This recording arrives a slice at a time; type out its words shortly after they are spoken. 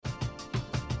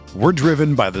We're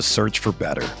driven by the search for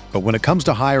better. But when it comes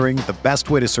to hiring, the best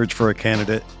way to search for a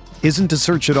candidate isn't to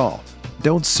search at all.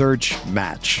 Don't search,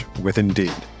 match with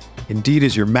Indeed. Indeed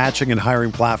is your matching and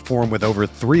hiring platform with over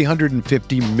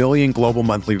 350 million global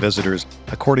monthly visitors,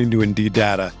 according to Indeed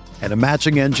data, and a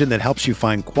matching engine that helps you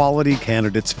find quality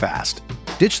candidates fast.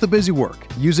 Ditch the busy work.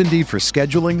 Use Indeed for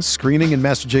scheduling, screening, and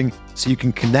messaging so you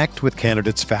can connect with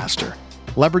candidates faster.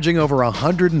 Leveraging over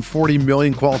 140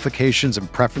 million qualifications and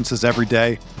preferences every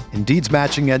day, Indeed's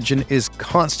matching engine is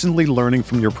constantly learning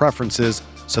from your preferences,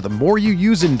 so the more you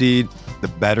use Indeed, the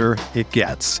better it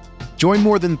gets. Join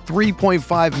more than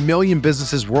 3.5 million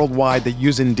businesses worldwide that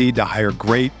use Indeed to hire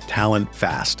great talent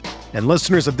fast. And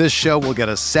listeners of this show will get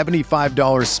a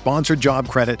 $75 sponsored job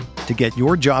credit to get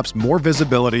your jobs more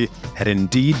visibility at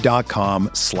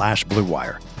Indeed.com/Blue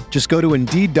Wire. Just go to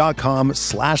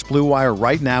Indeed.com/Blue Wire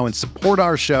right now and support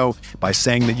our show by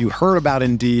saying that you heard about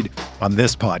Indeed on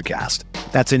this podcast.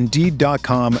 That's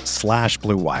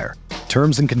Indeed.com/Blue Wire.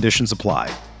 Terms and conditions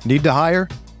apply. Need to hire?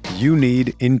 You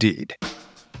need Indeed.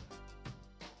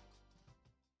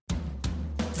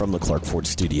 From the Clark Ford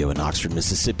Studio in Oxford,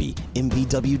 Mississippi,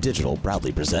 MVW Digital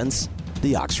proudly presents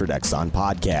the Oxford Exxon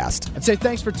Podcast. I'd say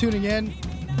thanks for tuning in,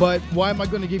 but why am I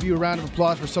going to give you a round of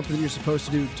applause for something that you're supposed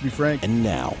to do, to be frank? And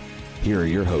now, here are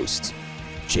your hosts,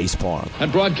 Chase Parham.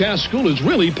 And broadcast school has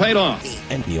really paid off.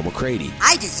 And Neil McCready.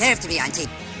 I deserve to be on TV.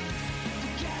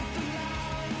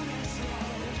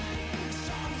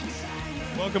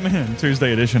 Welcome in,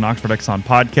 Tuesday edition Oxford Exxon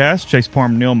Podcast. Chase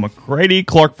Parham, Neil McCready,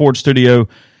 Clark Ford Studio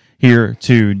here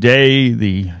today.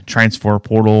 The transfer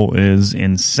portal is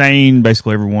insane.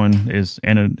 Basically, everyone is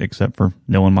in it except for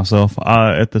Neil and myself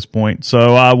at this point.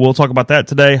 So we'll talk about that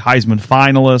today. Heisman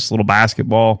finalists, little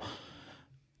basketball,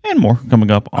 and more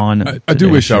coming up on I do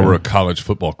wish I were a college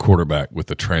football quarterback with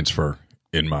the transfer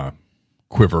in my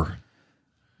quiver.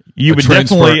 You would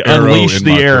definitely unleash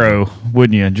the arrow,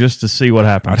 wouldn't you, just to see what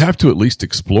happens? I'd have to at least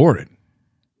explore it.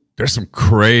 There's some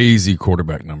crazy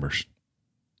quarterback numbers.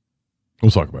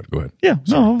 We'll talk about it. Go ahead. Yeah,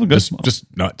 no, just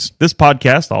nuts. This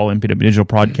podcast, all MPW Digital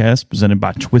podcast, presented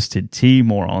by Twisted Tea.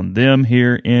 More on them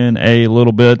here in a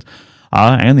little bit.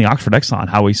 And the Oxford Exxon,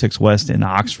 Highway 6 West in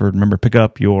Oxford. Remember, pick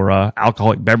up your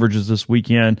alcoholic beverages this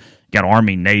weekend. You got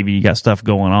Army, Navy, you got stuff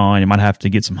going on. You might have to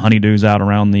get some honeydews out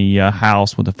around the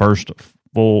house with the first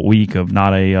full week of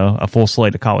not a full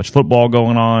slate of college football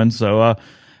going on. So,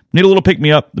 need a little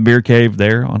pick-me-up, the Beer Cave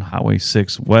there on Highway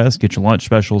 6 West. Get your lunch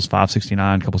specials,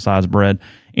 $5.69, couple size bread,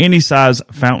 any size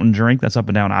fountain drink. That's up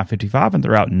and down I-55 and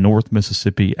throughout North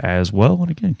Mississippi as well. And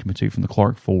again, coming to you from the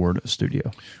Clark Ford studio.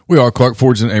 We are Clark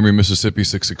Ford's in Amory, Mississippi,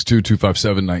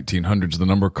 662-257-1900 is the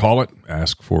number. Call it.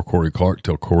 Ask for Corey Clark.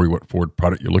 Tell Corey what Ford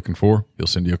product you're looking for. He'll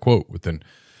send you a quote within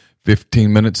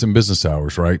 15 minutes in business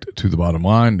hours, right to the bottom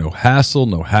line. No hassle,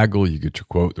 no haggle. You get your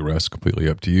quote. The rest completely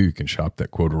up to you. You can shop that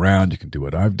quote around. You can do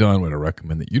what I've done, what I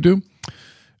recommend that you do.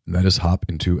 And that is hop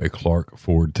into a Clark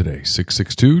Ford today.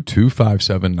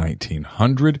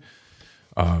 662-257-1900.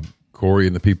 Corey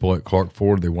and the people at Clark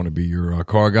Ford, they want to be your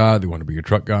car guy. They want to be your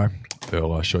truck guy.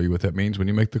 They'll show you what that means when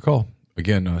you make the call.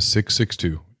 Again,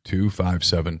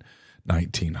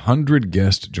 662-257-1900.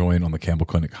 Guest join on the Campbell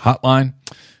Clinic hotline.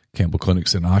 Campbell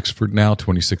Clinic's in Oxford now,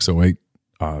 2608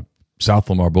 South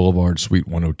Lamar Boulevard, Suite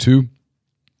 102.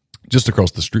 Just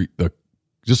across the street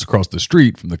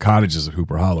from the cottages of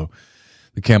Hooper Hollow.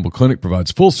 The Campbell Clinic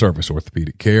provides full-service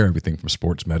orthopedic care, everything from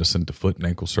sports medicine to foot and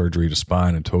ankle surgery to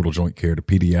spine and total joint care to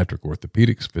pediatric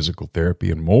orthopedics, physical therapy,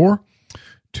 and more.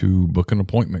 To book an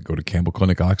appointment, go to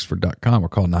campbellclinicoxford.com or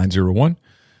call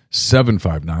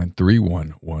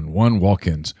 901-759-3111.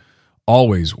 Walk-ins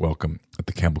always welcome at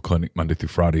the Campbell Clinic, Monday through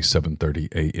Friday,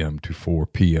 7:30 a.m. to 4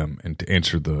 p.m. And to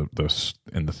answer the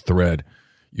thread,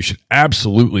 you should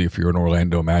absolutely, if you're an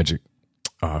Orlando Magic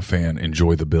fan,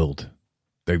 enjoy the build.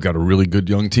 They've got a really good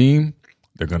young team.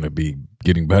 They're going to be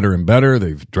getting better and better.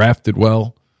 They've drafted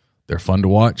well. They're fun to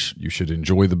watch. You should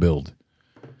enjoy the build.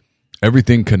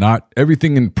 Everything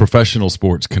in professional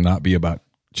sports cannot be about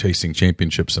chasing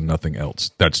championships and nothing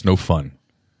else. That's no fun.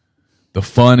 The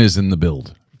fun is in the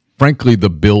build. Frankly, the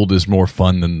build is more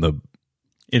fun than the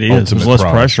It is. There's less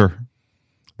pressure.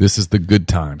 This is the good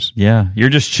times. Yeah, you're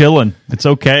just chilling. It's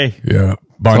okay. Yeah.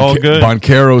 All good.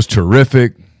 Boncaro's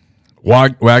terrific.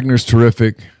 Wagner's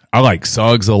terrific. I like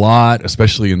Suggs a lot,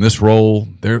 especially in this role.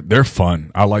 They're fun.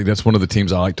 That's one of the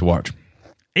teams I like to watch.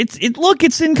 It's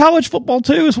in college football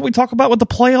too. It's what we talk about with the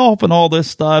playoff and all this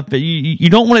stuff. But you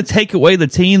don't want to take away the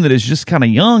team that is just kind of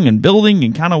young and building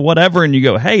and kind of whatever. And you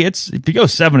go, hey, if you go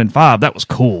 7-5, that was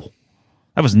cool.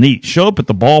 That was neat. Show up at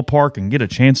the ballpark and get a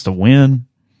chance to win.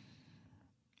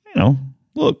 You know,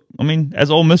 look, I mean, as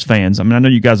Ole Miss fans, I mean, I know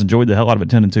you guys enjoyed the hell out of a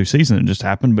 10-2 season that just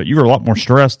happened, but you were a lot more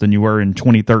stressed than you were in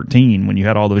 2013 when you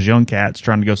had all those young cats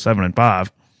trying to go 7-5.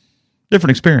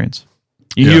 Different experience.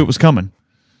 You knew it was coming.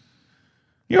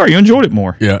 You enjoyed it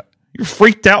more. Yeah. You're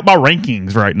freaked out by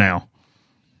rankings right now.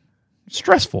 It's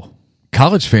stressful.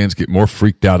 College fans get more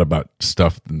freaked out about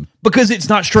stuff than because it's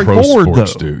not pro straightforward,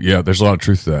 sports though. do. Yeah, there's a lot of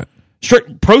truth to that.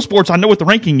 Pro sports, I know what the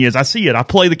ranking is. I see it. I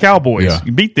play the Cowboys. Yeah.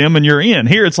 You beat them and you're in.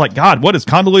 Here, it's like, God, what is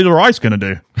Condoleezza Rice going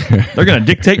to do? They're going to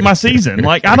dictate my season.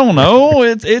 Like, I don't know.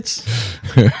 It's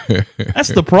that's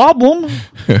the problem.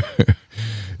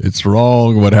 It's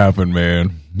wrong what happened,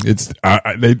 man. It's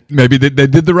they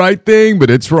did the right thing, but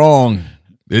it's wrong.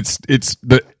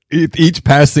 Each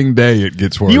passing day it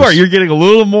gets worse. You're getting a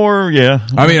little more, yeah.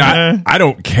 I mean, I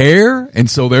don't care, and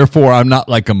so therefore I'm not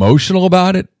like emotional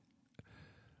about it.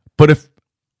 But if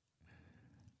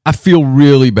I feel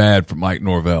really bad for Mike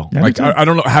Norvell, Yeah, like I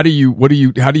don't know how do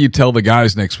you tell the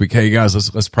guys next week? Hey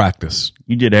guys, let's practice.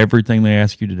 You did everything they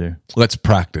asked you to do. Let's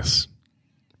practice.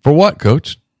 For what,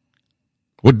 Coach?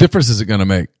 What difference is it going to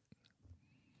make?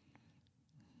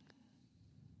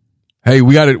 Hey,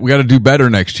 we got to do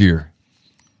better next year.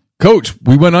 Coach,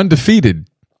 we went undefeated.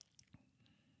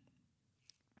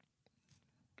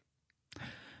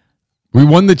 We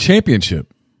won the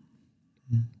championship.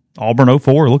 Auburn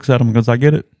 04 looks at them because I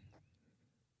get it.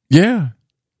 Yeah.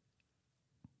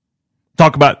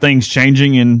 Talk about things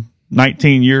changing in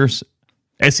 19 years.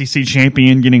 SEC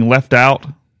champion getting left out.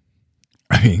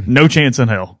 I mean, no chance in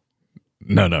hell.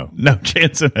 No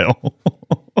chance in hell.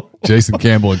 Jason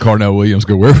Campbell and Carnell Williams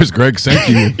go, where was Greg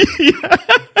Sankey? Yeah.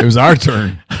 It was our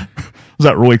turn. Was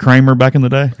that Roy Kramer back in the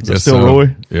day? Is that still so.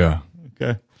 Roy? Yeah.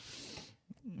 Okay.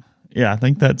 Yeah, I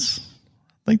think that's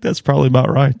probably about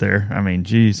right there. I mean,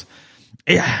 geez.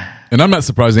 Yeah. And I'm not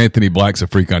surprised Anthony Black's a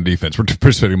freak on defense. We're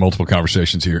participating in multiple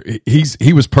conversations here.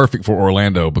 He was perfect for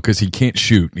Orlando because he can't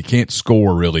shoot. He can't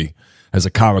score really as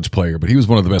a college player, but he was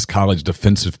one of the best college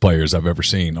defensive players I've ever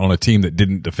seen. On a team that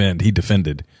didn't defend, he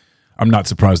defended. I'm not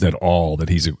surprised at all that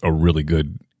he's a really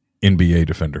good NBA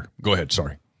defender. Go ahead.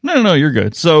 Sorry. No, you're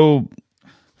good. So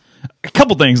a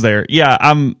couple things there.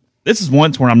 Yeah, this is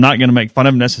once where I'm not going to make fun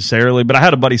of him necessarily, but I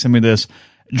had a buddy send me this.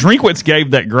 Drinkwitz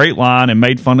gave that great line and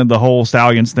made fun of the whole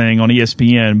Stallions thing on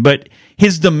ESPN, but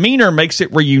his demeanor makes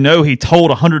it where he told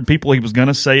 100 people he was going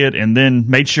to say it and then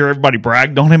made sure everybody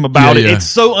bragged on him about it. Yeah. It's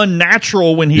so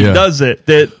unnatural when he does it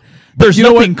that there's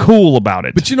nothing cool about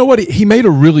it. But you know what? He made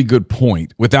a really good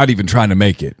point without even trying to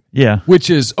make it. Yeah. Which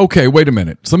is, okay, wait a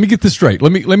minute. So let me get this straight.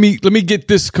 Let me get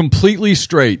this completely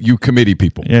straight, you committee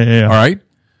people. Yeah. All right?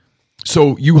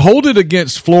 So you hold it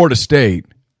against Florida State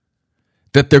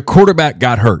that their quarterback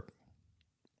got hurt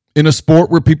in a sport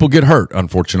where people get hurt,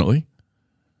 unfortunately.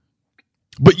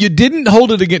 But you didn't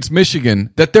hold it against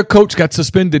Michigan that their coach got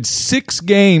suspended 6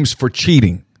 games for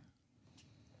cheating.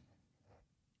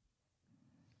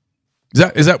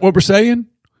 Is that what we're saying?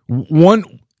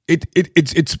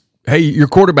 It's hey, your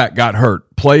quarterback got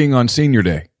hurt playing on senior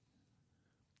day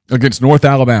against North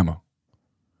Alabama.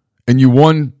 And you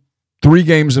won 3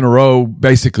 games in a row,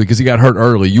 basically, because he got hurt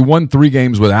early. You won 3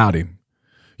 games without him.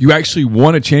 You actually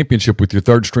won a championship with your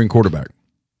third-string quarterback.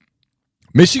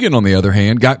 Michigan, on the other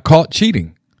hand, got caught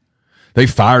cheating. They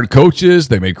fired coaches.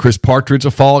 They made Chris Partridge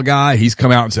a fall guy. He's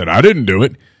come out and said, I didn't do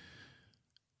it.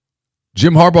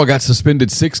 Jim Harbaugh got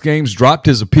suspended 6 games, dropped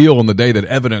his appeal on the day that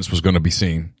evidence was going to be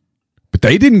seen. But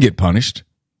they didn't get punished.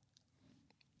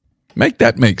 Make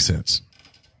that make sense.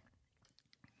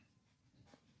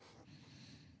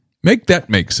 Make that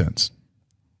make sense.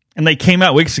 And they came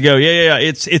out weeks ago. Yeah.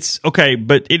 It's okay.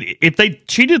 But if they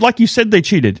cheated like you said they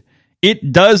cheated,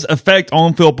 it does affect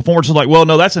on-field performance. It's like, well,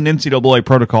 no, that's an NCAA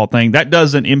protocol thing. That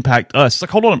doesn't impact us. It's like,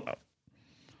 hold on.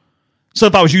 So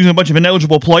if I was using a bunch of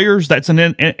ineligible players, that's an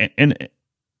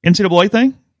NCAA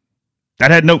thing?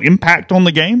 That had no impact on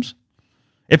the games?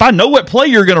 If I know what play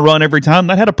you're going to run every time,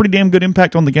 that had a pretty damn good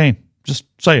impact on the game. Just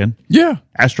saying. Yeah.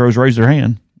 Astros raised their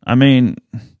hand. I mean,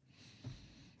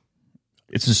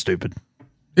 it's just stupid.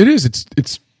 It is.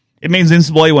 It means the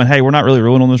NCAA went, hey, we're not really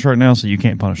ruling on this right now, so you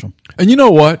can't punish them. And you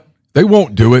know what? They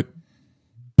won't do it,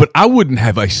 but I wouldn't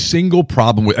have a single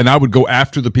problem with, and I would go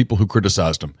after the people who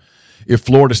criticized them if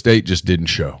Florida State just didn't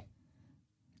show.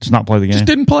 Just not play the game. Just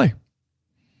didn't play.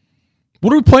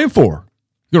 What are we playing for?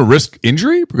 You're going to risk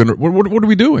injury? What are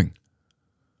we doing?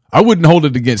 I wouldn't hold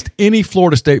it against any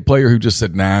Florida State player who just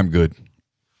said, nah, I'm good.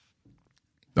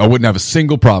 I wouldn't have a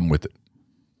single problem with it.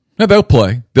 Now, they'll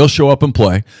play. They'll show up and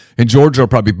play. And Georgia will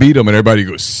probably beat them, and everybody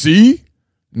goes, see?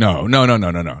 No,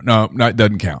 it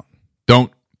doesn't count.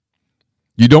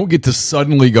 You don't get to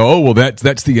suddenly go, oh, well,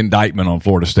 that's the indictment on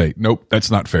Florida State. Nope,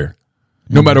 that's not fair.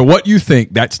 No matter what you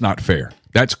think, that's not fair.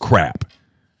 That's crap.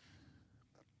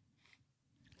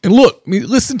 And look,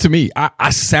 listen to me. I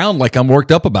sound like I'm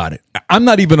worked up about it. I'm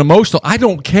not even emotional. I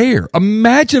don't care.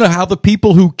 Imagine how the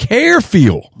people who care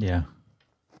feel. Yeah.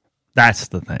 That's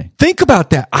the thing. Think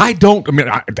about that. I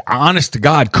honest to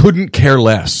God, couldn't care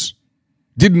less.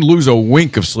 Didn't lose a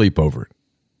wink of sleep over it.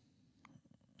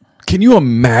 Can you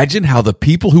imagine how the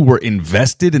people who were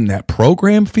invested in that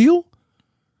program feel?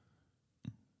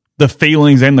 The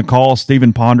feelings and the call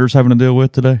Stephen Ponder's having to deal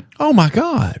with today. Oh my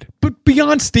God. But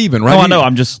beyond Stephen, right? Oh, I know.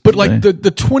 I'm just. But like the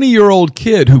 20-year-old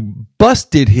kid who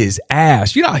busted his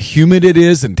ass. You know how humid it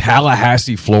is in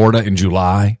Tallahassee, Florida in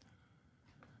July?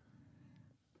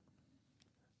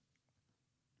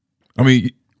 I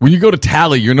mean, when you go to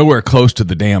Tally, you're nowhere close to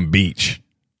the damn beach.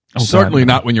 Oh, certainly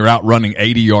not when you're out running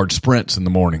 80-yard sprints in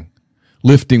the morning,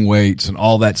 lifting weights and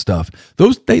all that stuff.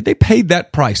 They paid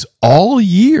that price all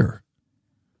year.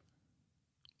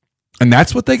 And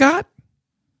that's what they got?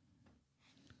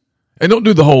 And don't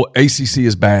do the whole ACC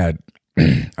is bad.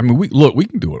 I mean, we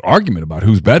can do an argument about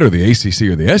who's better, the ACC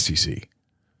or the SEC.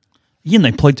 Yeah, and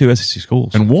they played 2 SEC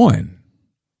schools. And won.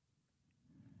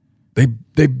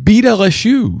 They beat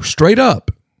LSU straight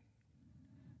up.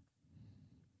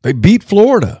 They beat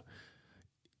Florida.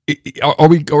 Are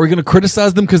we going to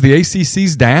criticize them because the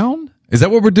ACC's down? Is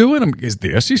that what we're doing? Was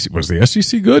the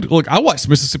SEC good? Look, I watched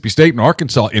Mississippi State and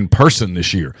Arkansas in person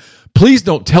this year. Please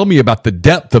don't tell me about the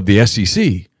depth of the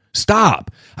SEC.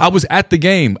 Stop. I was at the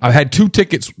game. I had 2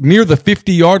 tickets near the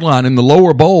 50-yard line in the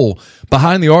lower bowl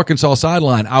behind the Arkansas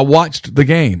sideline. I watched the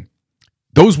game.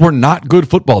 Those were not good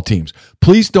football teams.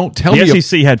 Please don't tell me. The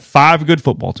SEC had 5 good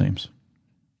football teams.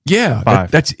 Yeah,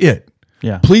 that's it.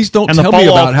 Yeah. Please don't tell me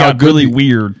about how good really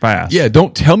weird fast. Yeah,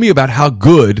 don't tell me about how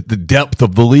good the depth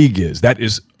of the league is. That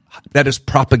is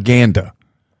propaganda.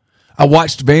 I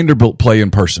watched Vanderbilt play in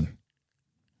person.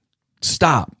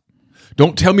 Stop.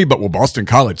 Don't tell me about, Boston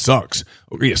College sucks.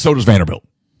 Yeah, so does Vanderbilt.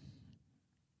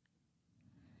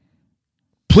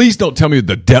 Please don't tell me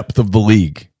the depth of the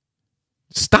league.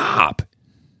 Stop.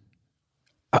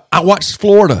 I watched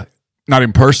Florida, not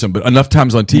in person, but enough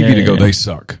times on TV to go, they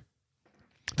suck.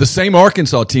 The same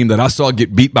Arkansas team that I saw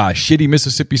get beat by a shitty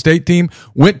Mississippi State team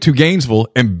went to Gainesville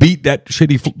and beat that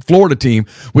shitty Florida team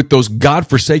with those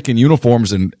godforsaken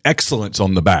uniforms and excellence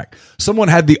on the back. Someone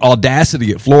had the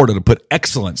audacity at Florida to put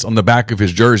excellence on the back of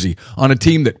his jersey on a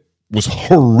team that was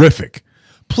horrific.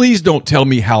 Please don't tell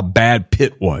me how bad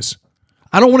Pitt was.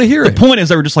 I don't want to hear it. The point is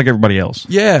they were just like everybody else.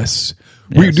 Yes.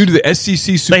 Were you due to the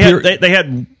SEC superior? They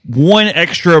had one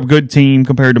extra good team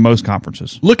compared to most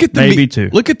conferences. Look at maybe 2.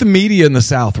 Look at the media in the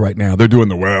South right now. They're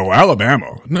doing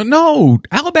Alabama. No,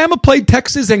 Alabama played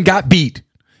Texas and got beat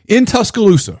in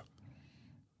Tuscaloosa.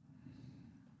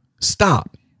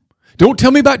 Stop. Don't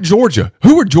tell me about Georgia.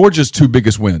 Who were Georgia's 2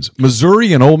 biggest wins?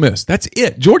 Missouri and Ole Miss. That's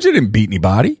it. Georgia didn't beat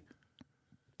anybody.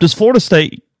 Does Florida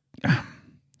State?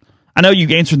 I know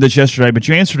you answered this yesterday, but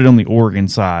you answered it on the Oregon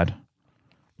side.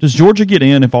 Does Georgia get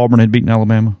in if Auburn had beaten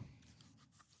Alabama?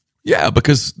 Yeah,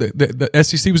 because the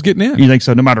SEC was getting in. You think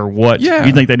so? No matter what? Yeah.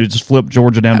 You think they'd just flip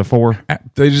Georgia down to 4?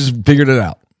 They just figured it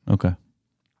out. Okay.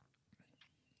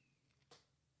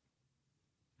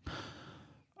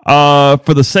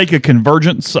 For the sake of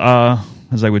convergence,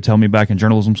 as they would tell me back in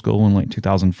journalism school in late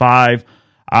 2005,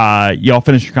 y'all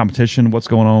finished your competition. What's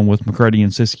going on with McCready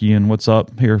and Siskey, and what's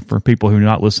up here for people who do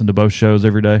not listen to both shows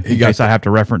every day? In case I have to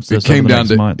reference this over the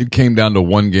next month. It came down to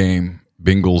one game,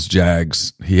 Bengals,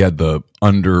 Jags. He had the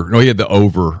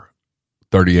over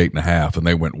 38.5, and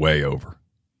they went way over.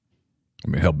 I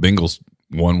mean, hell, Bengals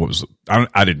won. What was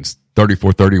I didn't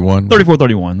 34-31?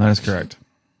 34-31. That is correct.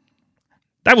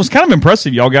 That was kind of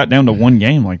impressive. Y'all got down to one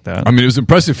game like that. I mean, it was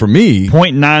impressive for me.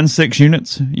 0.96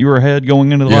 units you were ahead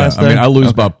going into the last day? I mean, I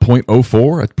lose by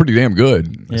 0.04. That's pretty damn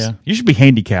good. Yeah. You should be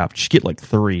handicapped. You should get like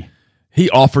 3.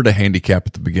 He offered a handicap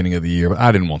at the beginning of the year, but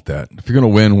I didn't want that. If you're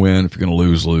going to win, win. If you're going to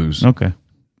lose, lose. Okay.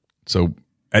 So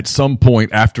at some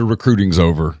point after recruiting's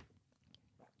over,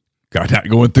 not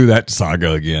going through that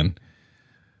saga again.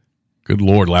 Good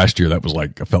Lord, last year that was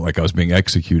like, I felt like I was being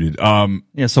executed.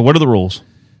 Yeah, so what are the rules?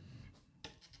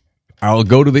 I'll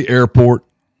go to the airport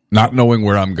not knowing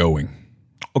where I'm going.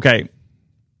 Okay,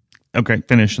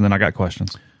 finish, and then I got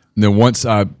questions. And then once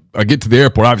I get to the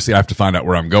airport, obviously I have to find out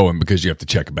where I'm going because you have to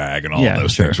check a bag and all of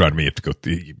those things. Right? I mean, you have to go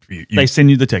through. They send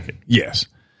you the ticket. Yes.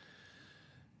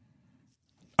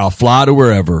 I'll fly to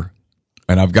wherever,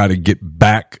 and I've got to get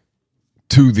back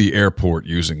to the airport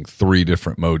using 3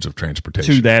 different modes of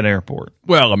transportation. To that airport.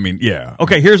 Well, I mean, yeah.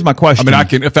 Okay, here's my question. I mean, I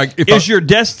can, in fact, is your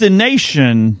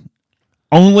destination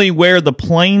only where the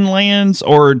plane lands,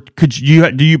 or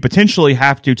do you potentially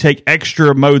have to take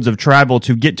extra modes of travel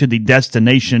to get to the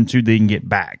destination to then get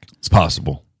back? It's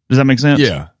possible. Does that make sense?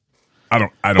 Yeah. I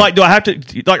don't like, do I have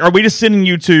to, like, are we just sending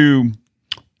you to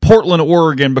Portland,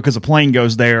 Oregon because a plane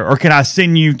goes there, or can I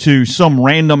send you to some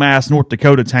random ass North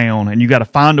Dakota town and you got to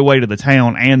find a way to the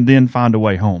town and then find a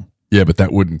way home? Yeah, but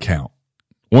that wouldn't count.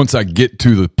 Once I get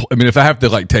to the, I mean, if I have to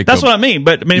like take, that's what I mean.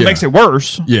 But I mean, it makes it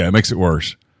worse. Yeah, it makes it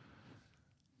worse.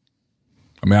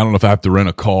 I mean, I don't know if I have to rent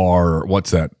a car or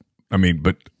what's that. I mean,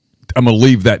 but I'm gonna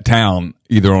leave that town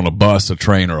either on a bus, a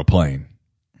train, or a plane.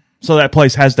 So that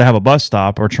place has to have a bus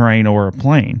stop or train or a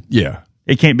plane. Yeah,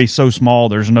 it can't be so small.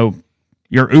 There's no,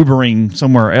 you're Ubering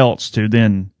somewhere else to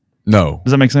then. No,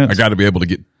 does that make sense? I got to be able to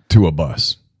get to a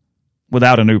bus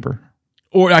without an Uber,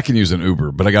 or I can use an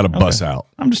Uber, but I got to bus out.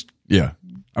 I'm just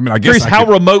I mean, I guess curious how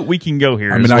remote we can go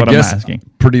here. I mean, I guess I'm asking.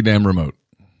 Pretty damn remote.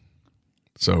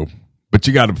 So, but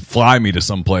you got to fly me to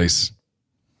some place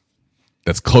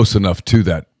that's close enough to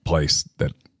that place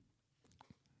that,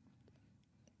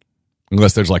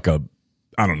 unless there's like a,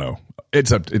 I don't know.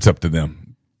 It's up to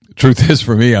them. Truth is,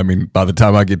 for me, I mean, by the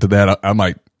time I get to that, I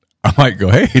might go,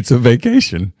 hey, it's a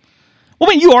vacation. Well,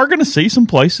 I mean, you are going to see some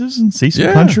places and see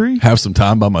some country. Have some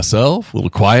time by myself, a little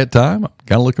quiet time. I'm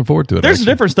kind of looking forward to it. There's a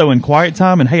difference, though, in quiet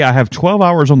time and, hey, I have 12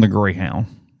 hours on the Greyhound.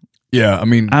 Yeah, I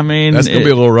mean that's going to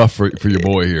be a little rough for your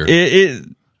boy here.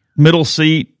 Middle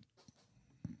seat.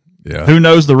 Yeah. Who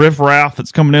knows the riffraff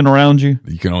that's coming in around you?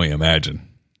 You can only imagine.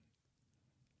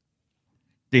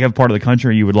 Do you have part of the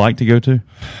country you would like to go to?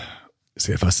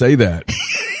 See, if I say that,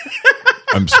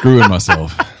 I'm screwing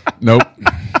myself. Nope.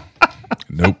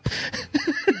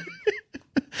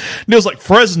 Neil's like,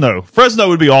 Fresno. Fresno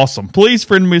would be awesome. Please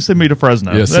send me to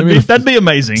Fresno. Yeah, that'd be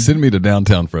amazing. Send me to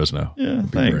downtown Fresno. Yeah,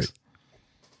 thanks. Great.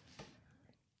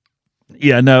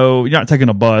 Yeah, no, you're not taking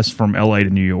a bus from LA to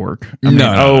New York.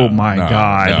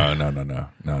 God.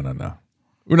 No.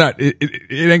 We're not. It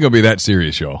ain't gonna be that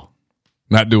serious, y'all.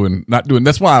 Not doing.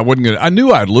 That's why I wasn't gonna. I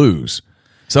knew I'd lose,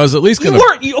 so I was at least gonna.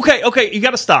 You weren't. Okay. You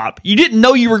got to stop. You didn't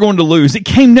know you were going to lose. It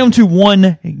came down to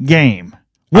one game.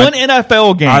 One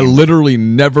NFL game. I literally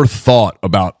never thought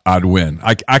about I'd win.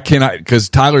 I cannot, because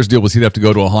Tyler's deal was he'd have to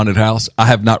go to a haunted house. I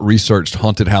have not researched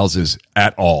haunted houses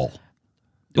at all.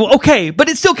 Well, okay, but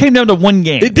it still came down to one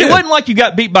game. It wasn't like you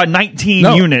got beat by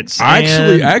 19 units.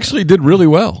 I actually did really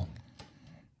well.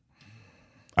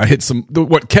 I hit some.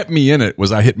 What kept me in it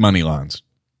was I hit money lines.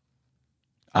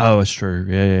 Oh, it's true.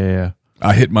 Yeah.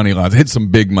 I hit money lines. I hit some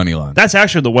big money lines. That's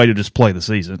actually the way to just play the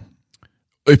season.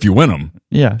 If you win them.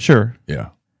 Yeah, sure.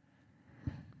 Yeah.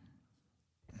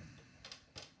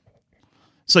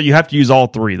 So you have to use all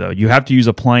three, though. You have to use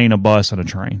a plane, a bus, and a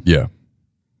train. Yeah.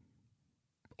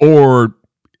 Or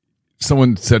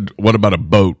someone said, "What about a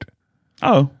boat?"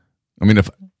 Oh, I mean,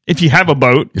 if you have a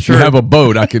boat, you have a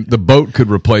boat, the boat could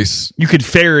replace. You could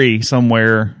ferry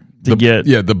somewhere to get.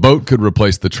 Yeah, the boat could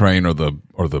replace the train or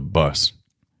the bus.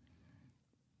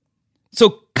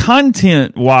 So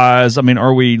content-wise, I mean,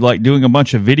 are we like doing a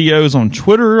bunch of videos on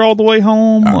Twitter all the way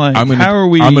home? How are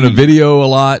we? I'm going to video a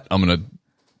lot. I'm going to,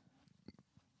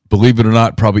 believe it or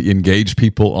not, probably engage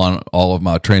people on all of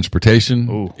my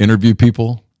transportation, interview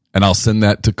people, and I'll send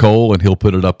that to Cole, and he'll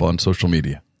put it up on social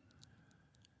media.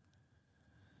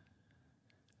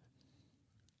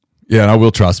 Yeah, and I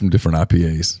will try some different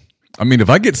IPAs. I mean, if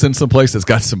I get sent someplace that's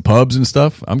got some pubs and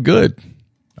stuff, I'm good.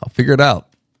 I'll figure it out.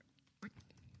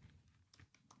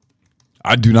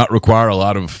 I do not require a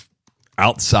lot of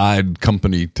outside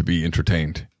company to be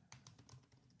entertained.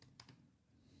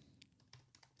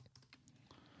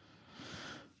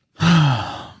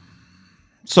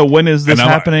 So when is this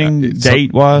happening,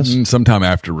 date-wise? Sometime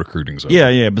after recruiting's over.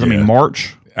 Yeah, but I mean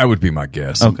March? That would be my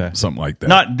guess. Okay. Something like that.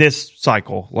 Not this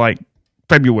cycle, like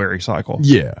February cycle.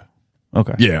 Yeah.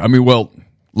 Okay. Yeah, I mean, well,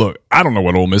 look, I don't know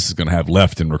what Ole Miss is going to have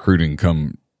left in recruiting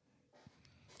come.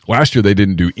 Last year they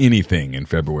didn't do anything in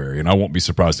February, and I won't be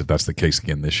surprised if that's the case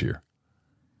again this year.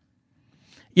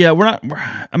 Yeah, we're not.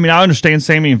 I mean, I understand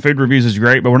Sammy and food reviews is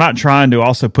great, but we're not trying to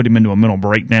also put him into a mental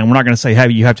breakdown. We're not going to say, hey,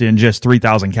 you have to ingest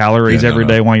 3,000 calories every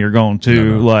day while you're going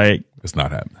to. Like, it's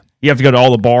not happening. You have to go to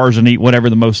all the bars and eat whatever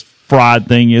the most fried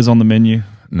thing is on the menu.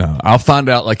 No, I'll find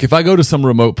out. Like, if I go to some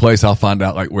remote place, I'll find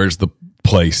out, like, where's the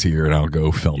place here, and I'll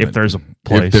go film it. If there's a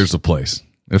place. If there's a place.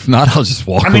 If not, I'll just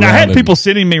walk around. I mean, I had people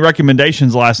sending me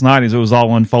recommendations last night as it was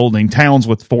all unfolding. Towns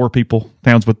with 4 people,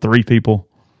 towns with 3 people.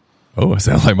 Oh, it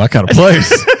sounds like my kind of place.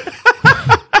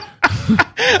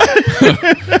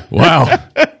 Wow.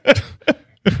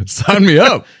 Sign me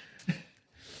up.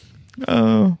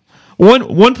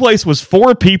 One place was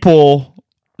 4 people,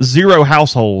 0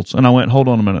 households. And I went, hold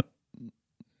on a minute.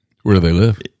 Where do they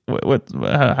live?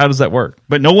 How does that work?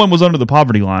 But no one was under the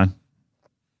poverty line.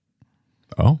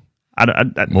 Oh,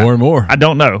 more and more. I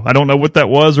don't know. I don't know what that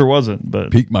was or wasn't,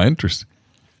 but piqued my interest.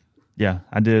 Yeah,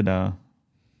 I did. I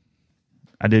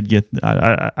did get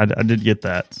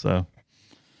that. So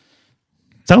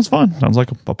sounds fun. Sounds like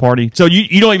a party. So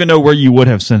you don't even know where you would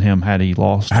have sent him had he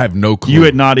lost. I have no clue. You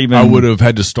had not even. I would have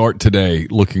had to start today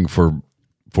looking for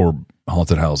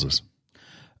haunted houses.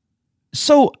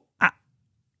 So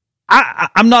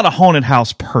I'm not a haunted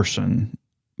house person,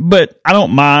 but I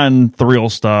don't mind thrill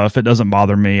stuff. It doesn't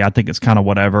bother me. I think it's kind of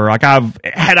whatever. Like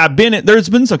there's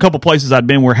been a couple places I've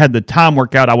been where had the time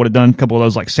work out, I would have done a couple of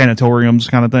those like sanatoriums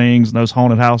kind of things and those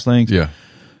haunted house things. Yeah.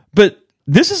 But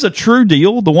this is a true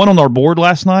deal. The one on our board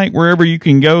last night, wherever you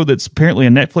can go, that's apparently a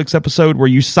Netflix episode where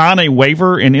you sign a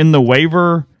waiver, and in the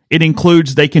waiver, it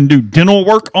includes they can do dental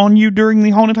work on you during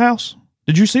the haunted house.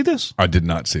 Did you see this? I did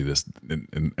not see this.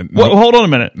 Well, hold on a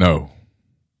minute. No.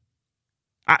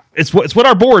 It's what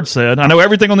our board said. I know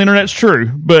everything on the internet's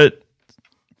true, but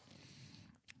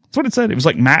that's what it said. It was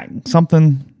like Mac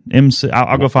something MC.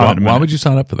 I'll go find it in a minute. Why would you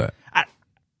sign up for that?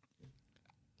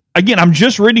 Again, I'm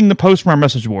just reading the post from our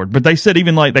message board, but they said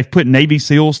even like they've put Navy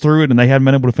SEALs through it and they haven't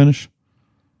been able to finish.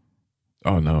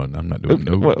 Oh no, I'm not doing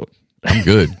no. I'm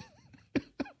good.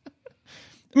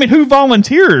 I mean, who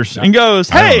volunteers and goes,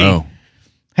 "Hey,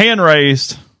 hand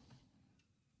raised"?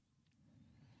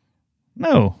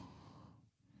 No.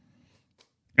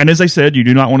 And as they said, you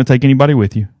do not want to take anybody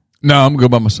with you. No, I'm going to go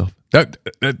by myself.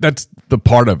 That's the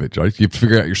part of it, right? You have to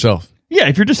figure it out yourself. Yeah,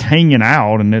 if you're just hanging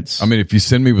out and it's... I mean, if you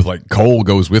send me with like Cole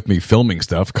goes with me filming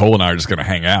stuff, Cole and I are just going to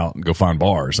hang out and go find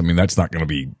bars. I mean, that's not going to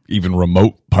be even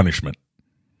remote punishment.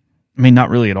 I mean, not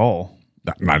really at all.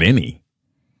 Not any.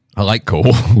 I like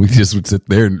Cole. We just would sit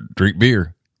there and drink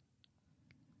beer.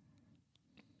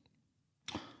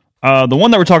 The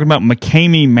one that we're talking about,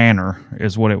 McCamey Manor,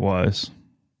 is what it was.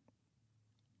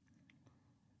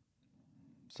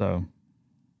 So,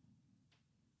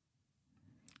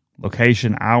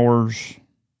 location, hours.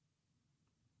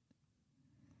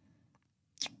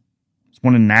 There's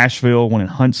one in Nashville, one in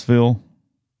Huntsville.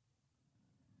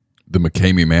 The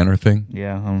McCamey Manor thing?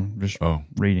 Yeah, I'm just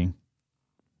reading.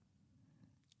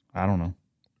 I don't know.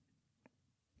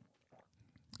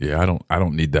 Yeah, I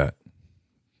don't need that.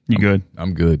 You good?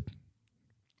 I'm good.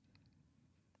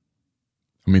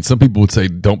 I mean, some people would say,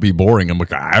 don't be boring. I'm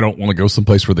like, I don't want to go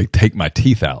someplace where they take my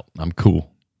teeth out. I'm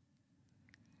cool.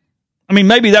 I mean,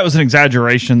 maybe that was an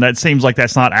exaggeration. That seems like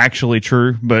that's not actually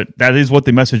true, but that is what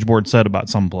the message board said about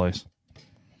someplace.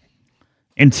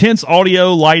 Intense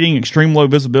audio, lighting, extreme low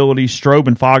visibility, strobe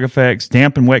and fog effects,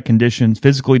 damp and wet conditions,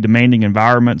 physically demanding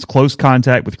environments, close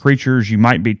contact with creatures you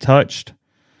might be touched,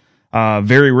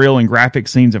 very real and graphic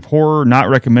scenes of horror, not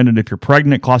recommended if you're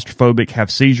pregnant, claustrophobic,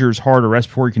 have seizures, heart or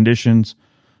respiratory conditions.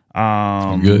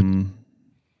 I'm good.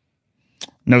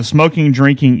 No smoking,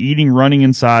 drinking, eating, running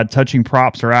inside, touching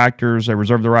props or actors. They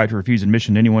reserve the right to refuse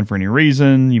admission to anyone for any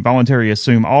reason. You voluntarily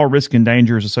assume all risk and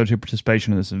dangers associated with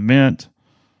participation in this event.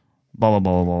 Blah, blah,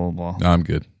 blah, blah, blah, blah. No, I'm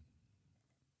good.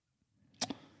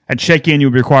 At check-in,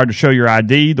 you'll be required to show your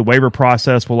ID. The waiver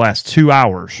process will last 2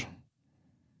 hours.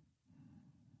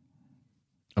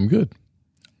 I'm good.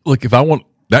 Look, if I want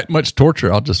that much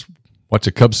torture, I'll just watch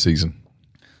a Cubs season.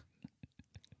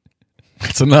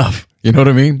 It's enough. You know what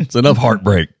I mean? It's enough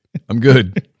heartbreak. I'm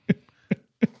good.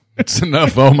 It's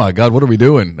enough. Oh my God, what are we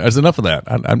doing? There's enough of that.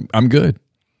 I'm good.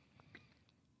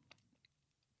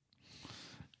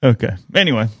 Okay.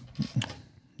 Anyway.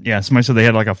 Yeah, somebody said they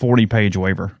had like a 40-page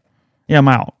waiver. Yeah, I'm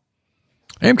out.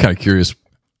 I am kind of curious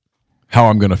how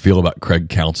I'm going to feel about Craig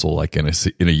Counsell like in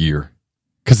a year.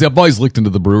 Because I've always looked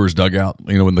into the Brewers dugout,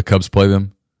 when the Cubs play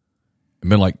them, and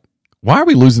been like, why are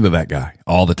we losing to that guy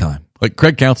all the time? Like,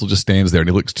 Craig Counsell just stands there and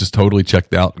he looks just totally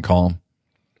checked out and calm.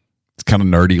 It's kind of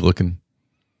nerdy looking.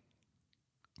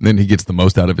 And then he gets the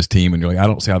most out of his team, and you're like, I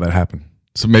don't see how that happened.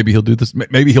 So maybe he'll do this.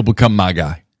 Maybe he'll become my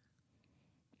guy.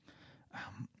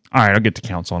 All right, I'll get to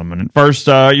Counsell in a minute. First,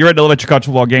 you're ready to elevate your college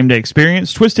football game day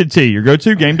experience. Twisted Tea, your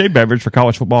go-to game day beverage for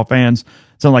college football fans.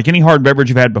 It's unlike any hard beverage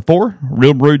you've had before.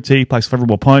 Real brewed tea packs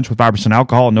flavorful punch with 5%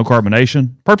 alcohol and no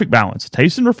carbonation. Perfect balance,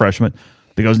 taste and refreshment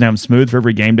that goes down smooth for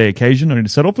every game day occasion. No need to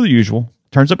settle for the usual.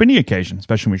 Turns up any occasion,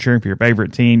 especially when you're cheering for your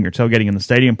favorite team, you're tailgating in the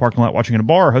stadium, parking lot, watching in a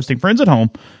bar, or hosting friends at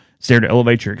home. It's there to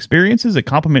elevate your experiences. It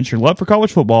complements your love for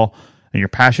college football and your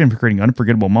passion for creating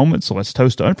unforgettable moments. So let's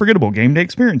toast to unforgettable game day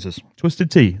experiences. Twisted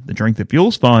Tea, the drink that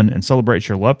fuels fun and celebrates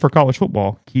your love for college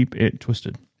football. Keep it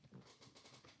twisted.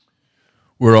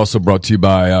 We're also brought to you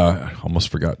by, almost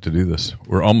forgot to do this.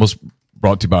 We're almost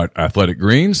Brought to you by Athletic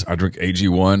Greens. I drink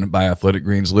AG1 by Athletic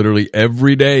Greens literally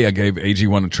every day. I gave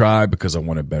AG1 a try because I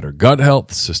wanted better gut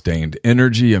health, sustained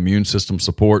energy, immune system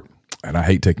support, and I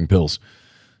hate taking pills,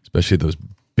 especially those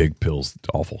big pills. It's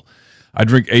awful. I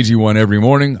drink AG1 every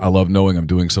morning. I love knowing I'm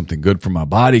doing something good for my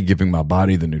body, giving my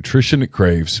body the nutrition it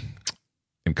craves,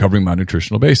 and covering my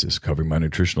nutritional basis. Covering my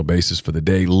nutritional basis for the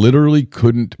day literally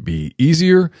couldn't be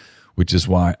easier, which is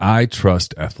why I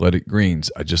trust Athletic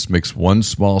Greens. I just mix one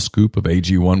small scoop of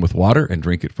AG1 with water and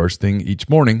drink it first thing each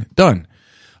morning. Done.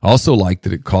 I also like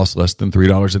that it costs less than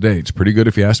 $3 a day. It's pretty good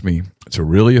if you ask me. It's a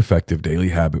really effective daily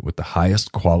habit with the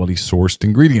highest quality sourced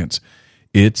ingredients.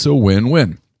 It's a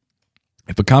win-win.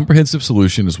 If a comprehensive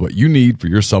solution is what you need for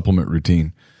your supplement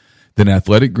routine, then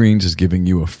Athletic Greens is giving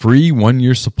you a free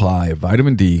 1-year supply of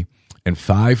vitamin D and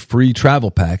 5 free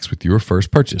travel packs with your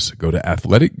first purchase. Go to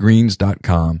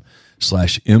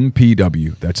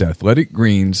athleticgreens.com/MPW. That's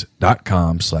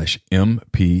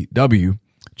athleticgreens.com/MPW.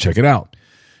 Check it out.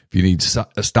 If you need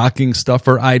stocking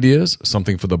stuffer ideas,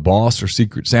 something for the boss or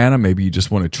Secret Santa, maybe you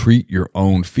just want to treat your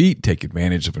own feet, take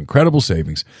advantage of incredible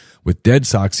savings with Dead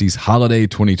Soxy's Holiday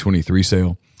 2023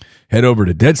 sale. Head over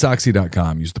to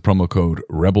deadsoxy.com, use the promo code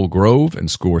Rebel Grove, and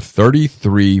score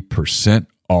 33%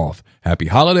 off. Happy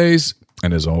holidays,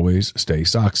 and as always, stay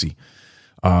Soxy.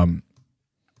 We're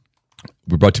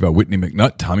brought to you by Whitney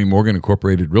McNutt, Tommy Morgan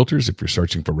Incorporated Realtors. If you're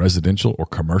searching for residential or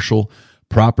commercial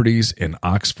properties in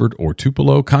Oxford or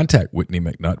Tupelo, contact Whitney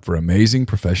McNutt for amazing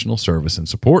professional service and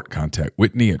support. Contact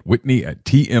Whitney at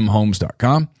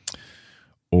tmhomes.com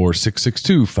or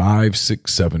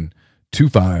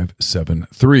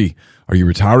 662-567-2573. Are you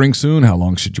retiring soon? How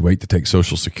long should you wait to take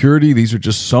Social Security? These are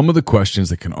just some of the questions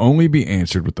that can only be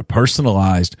answered with the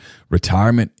personalized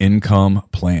retirement income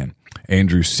plan.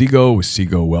 Andrew Seago with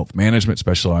Seago Wealth Management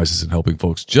specializes in helping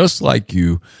folks just like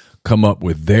you come up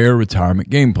with their retirement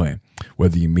game plan.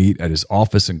 Whether you meet at his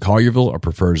office in Collierville or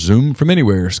prefer Zoom from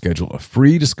anywhere, schedule a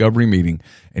free discovery meeting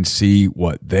and see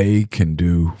what they can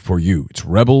do for you. It's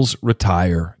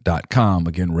rebelsretire.com.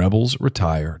 Again,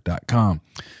 rebelsretire.com.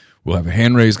 We'll have a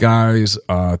hand raise, guys,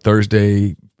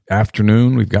 Thursday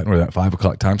afternoon. We've gotten where that 5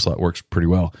 o'clock time slot works pretty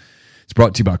well. It's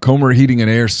brought to you by Comer Heating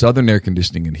and Air, Southern Air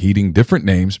Conditioning and Heating. Different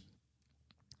names,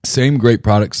 same great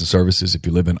products and services. If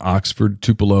you live in Oxford,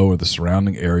 Tupelo, or the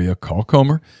surrounding area, call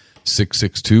Comer.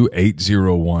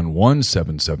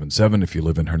 662-8011-777. If you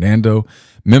live in Hernando,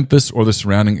 Memphis, or the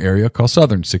surrounding area, call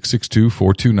Southern,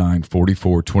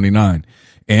 662-429-4429.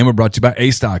 And we're brought to you by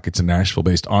A-Stock. It's a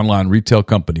Nashville-based online retail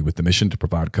company with the mission to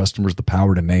provide customers the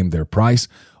power to name their price.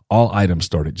 All items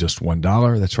start at just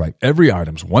 $1. That's right. Every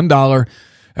item's $1,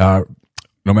 no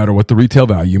matter what the retail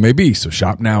value may be. So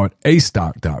shop now at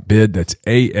astock.bid. That's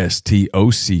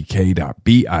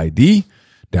ASTOCK.BID.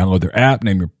 Download their app,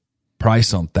 name your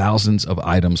price on thousands of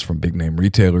items from big name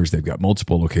retailers. They've got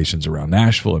multiple locations around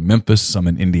Nashville and Memphis, some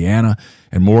in Indiana,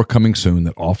 and more coming soon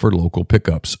that offer local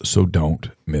pickups. So don't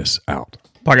miss out.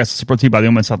 Podcast is brought to you by the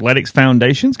Ole Miss Athletics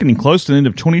Foundation. It's getting close to the end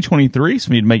of 2023, so if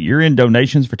you need to make year-end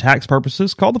donations for tax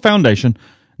purposes, call the foundation.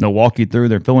 They'll walk you through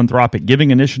their philanthropic giving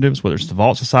initiatives, whether it's the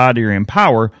Vault Society or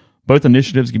Empower. Both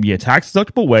initiatives give you a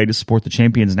tax-deductible way to support the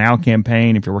Champions Now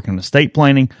campaign. If you're working on estate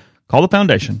planning, call the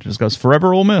foundation. It just goes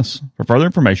Forever Ole Miss. For further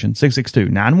information,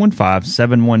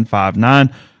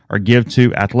 662-915-7159 or give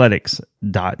to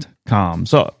athletics.com.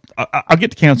 So I'll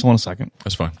get to cancel in a second.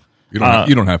 That's fine. You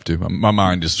don't have to. My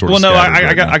mind just sort of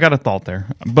I got a thought there.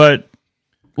 But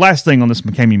last thing on this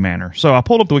McCamey Manor. So I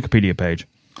pulled up the Wikipedia page.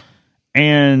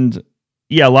 And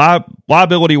yeah,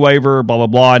 liability waiver, blah, blah,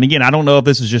 blah. And again, I don't know if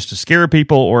this is just to scare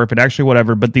people or if it actually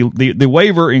whatever. But the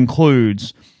waiver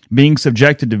includes being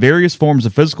subjected to various forms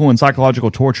of physical and psychological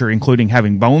torture, including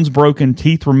having bones broken,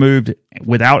 teeth removed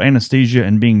without anesthesia,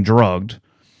 and being drugged.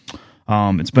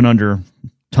 It's been under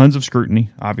tons of scrutiny,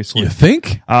 obviously. You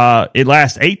think? It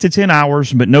lasts 8 to 10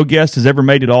 hours, but no guest has ever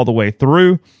made it all the way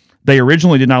through. They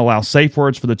originally did not allow safe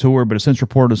words for the tour, but have since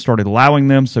reporters started allowing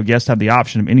them, so guests have the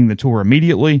option of ending the tour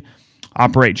immediately.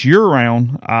 Operates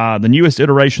year-round. The newest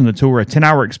iteration of the tour, a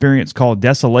 10-hour experience called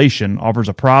Desolation, offers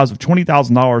a prize of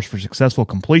 $20,000 for successful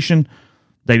completion.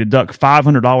 They deduct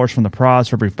 $500 from the prize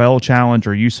for every fail challenge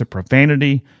or use of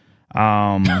profanity.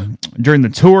 During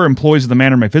the tour, employees of the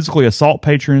manor may physically assault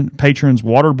patrons,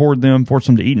 waterboard them, force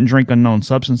them to eat and drink unknown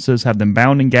substances, have them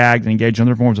bound and gagged, and engage in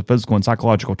other forms of physical and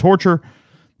psychological torture.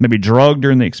 May be drugged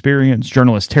during the experience.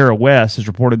 Journalist Tara West has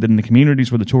reported that in the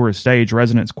communities where the tour is staged,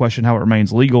 residents question how it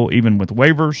remains legal even with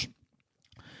waivers.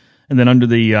 And then under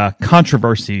the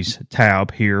controversies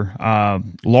tab here,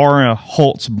 Laura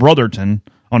Holtz Brotherton,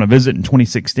 on a visit in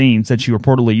 2016, said she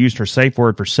reportedly used her safe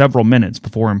word for several minutes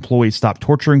before employees stopped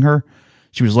torturing her.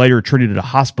 She was later treated at a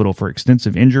hospital for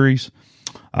extensive injuries.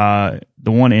 The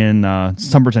one in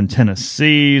Somerton,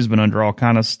 Tennessee, has been under all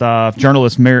kind of stuff.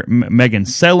 Journalist Megan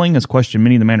Selling has questioned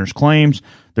many of the manor's claims.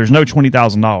 There's no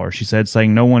 $20,000, she said,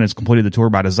 saying no one has completed the tour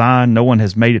by design. No one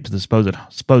has made it to the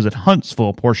supposed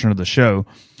Huntsville portion of the show.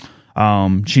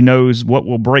 She knows what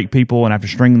will break people, and after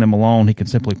stringing them along, he can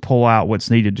simply pull out what's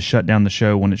needed to shut down the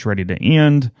show when it's ready to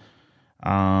end.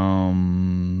 Yeah,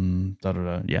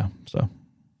 so.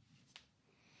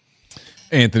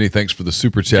 Anthony, thanks for the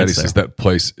super chat. He says that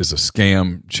place is a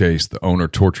scam chase. The owner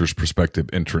tortures prospective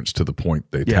entrants to the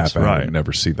point they tap out and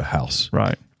never see the house.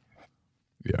 Right.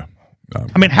 Yeah.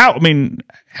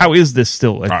 How is this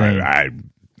still a thing?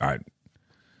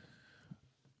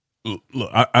 Look,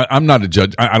 I'm not a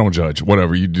judge. I don't judge.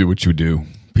 Whatever, you do what you do.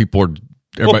 People are.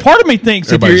 Well, part of me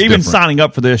thinks if you're even signing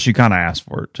up for this, you kind of ask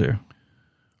for it too.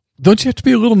 Don't you have to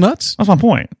be a little nuts? That's my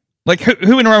point. Like,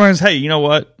 who in the right mind says, hey, you know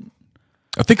what?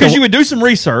 I think because you would do some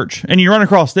research and you run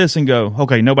across this and go,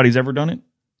 okay, nobody's ever done it.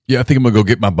 Yeah, I think I'm gonna go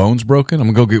get my bones broken. I'm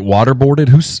gonna go get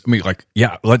waterboarded.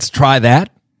 Yeah, let's try that.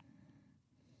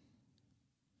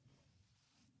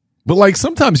 But like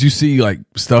sometimes you see like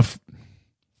stuff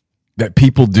that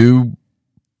people do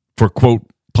for quote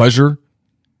pleasure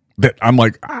that I'm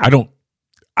like, I don't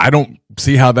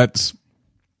see how that's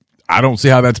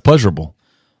pleasurable.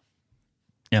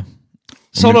 Yeah.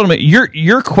 So hold on a minute.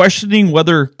 You're questioning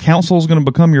whether Counsel's going to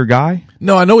become your guy?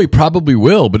 No, I know he probably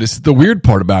will, but it's the weird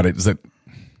part about it is that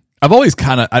I've always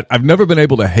I've never been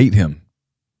able to hate him.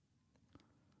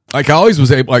 Like I always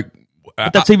was able,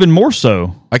 but that's even more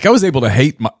so. Like I was able to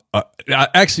hate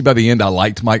actually by the end I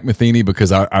liked Mike Matheny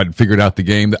because I'd figured out the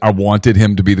game that I wanted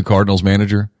him to be the Cardinals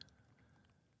manager.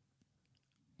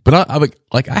 But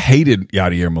I hated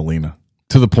Yadier Molina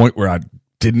to the point where I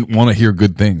didn't want to hear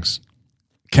good things.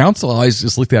 Counsell always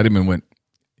just looked at him and went,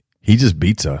 he just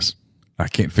beats us. I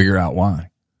can't figure out why.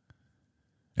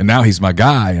 And now he's my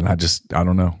guy, and I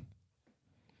don't know.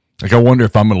 Like I wonder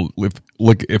if I'm gonna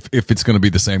look if it's gonna be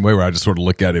the same way where I just sort of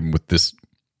look at him with this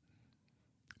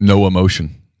no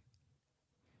emotion.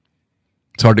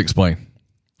 It's hard to explain.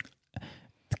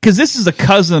 Because this is a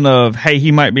cousin of, hey,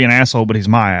 he might be an asshole, but he's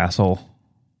my asshole.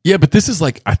 Yeah, but this is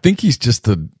like I think he's just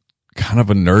a kind of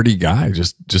a nerdy guy.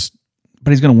 Just but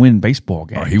he's going to win baseball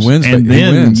games. Oh, he wins, and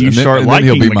then he wins. You and start then liking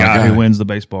he'll be the my guy who wins the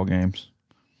baseball games.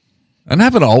 And I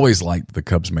haven't always liked the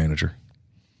Cubs manager.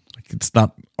 Like it's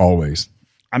not always.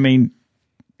 I mean,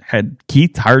 had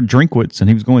Keith hired Drinkwitz and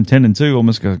he was going 10-2,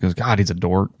 almost because God, he's a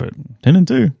dork, but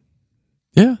 10-2.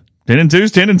 Yeah, 10-2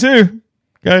 is 10-2.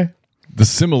 Okay. The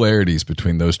similarities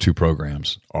between those two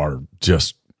programs are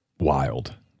just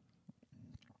wild.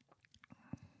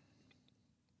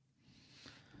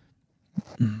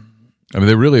 I mean,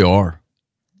 they really are.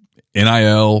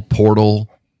 NIL, portal,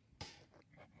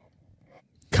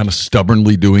 kind of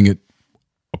stubbornly doing it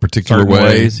a particular Certain way.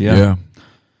 Ways, yeah.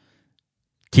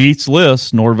 Keith's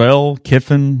list, Norvell,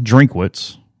 Kiffin,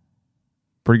 Drinkwitz.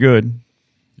 Pretty good.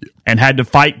 Yeah. And had to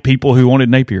fight people who wanted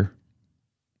Napier.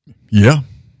 Yeah.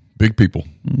 Big people.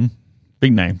 Mm-hmm.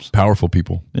 Big names. Powerful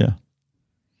people. Yeah.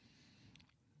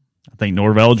 I think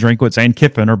Norvell, Drinkwitz, and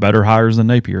Kiffin are better hires than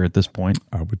Napier at this point.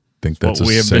 I would think that's what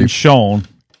we have safe. Been shown.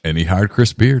 And he hired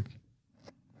Chris Beard.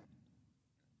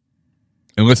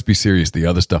 And let's be serious, the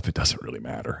other stuff, it doesn't really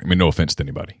matter. I mean, no offense to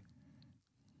anybody.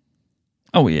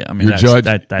 Oh yeah, I mean you're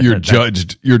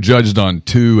judged on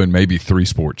 2 and maybe 3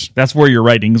 sports. That's where your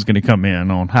rating is going to come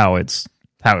in on how it's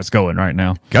going right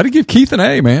now. Got to give Keith an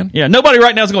A, man. Yeah, nobody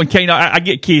right now is going, okay, no, I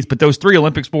get Keith, but those 3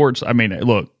 Olympic sports, I mean,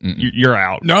 look, you're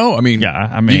out. No, I mean,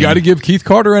 you got to give Keith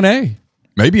Carter an A,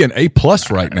 maybe an A+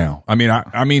 right now. I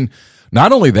mean,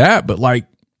 not only that, but like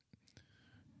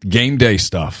game day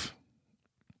stuff.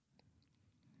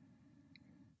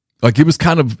 Like it was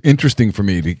kind of interesting for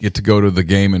me to get to go to the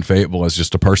game in Fayetteville as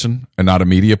just a person and not a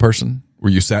media person,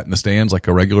 where you sat in the stands like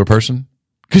a regular person.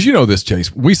 Because you know this,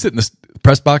 Chase. We sit in the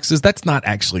press boxes. That's not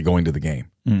actually going to the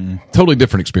game. Totally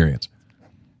different experience.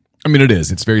 I mean, it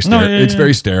is. It's very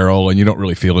very sterile, and you don't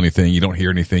really feel anything. You don't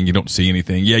hear anything. You don't see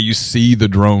anything. Yeah, you see the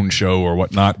drone show or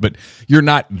whatnot, but you're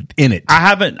not in it.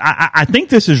 I think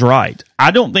this is right. I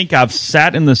don't think I've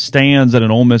sat in the stands at an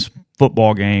Ole Miss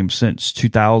football game since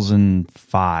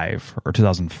 2005 or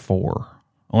 2004,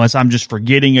 unless I'm just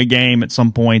forgetting a game at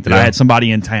some point that I had somebody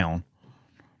in town.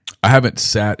 I haven't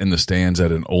sat in the stands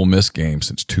at an Ole Miss game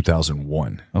since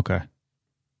 2001. Okay.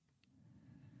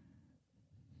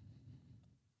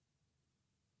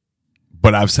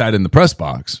 But I've sat in the press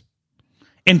box.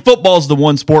 And football's the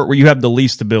one sport where you have the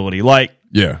least stability. Like,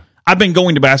 yeah. I've been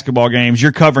going to basketball games.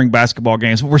 You're covering basketball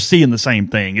games. We're seeing the same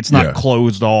thing. It's not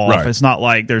closed off. Right. It's not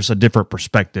like there's a different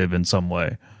perspective in some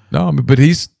way. No, I mean, but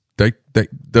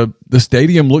the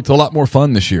stadium looked a lot more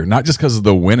fun this year. Not just because of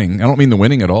the winning. I don't mean the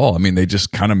winning at all. I mean, they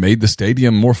just kind of made the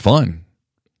stadium more fun,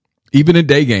 even in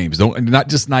day games. Not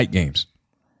just night games.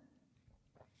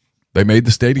 They made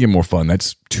the stadium more fun.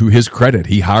 That's to his credit.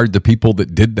 He hired the people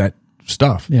that did that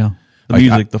stuff. Yeah, the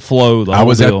music, the flow, the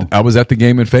whole deal. I was at the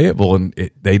game in Fayetteville,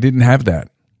 and they didn't have that.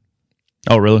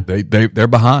 Oh, really? They're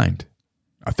behind.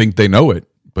 I think they know it,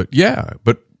 but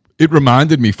it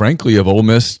reminded me, frankly, of Ole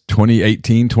Miss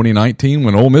 2018, 2019,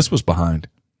 when Ole Miss was behind,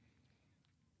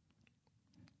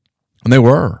 and they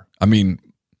were. I mean,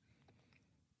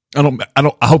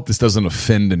 I hope this doesn't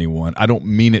offend anyone. I don't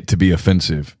mean it to be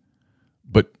offensive,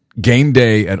 but game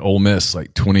day at Ole Miss,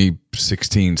 like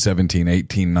 2016, 17,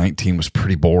 18, 19, was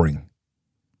pretty boring.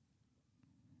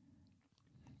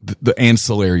 The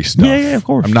ancillary stuff. Yeah, of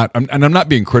course. I'm not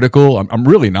being critical. I'm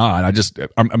really not.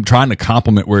 I'm trying to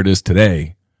compliment where it is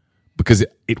today, because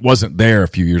it wasn't there a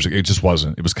few years ago. It just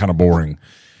wasn't. It was kind of boring.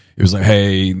 It was like,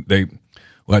 hey,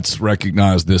 let's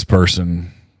recognize this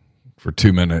person for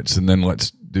 2 minutes, and then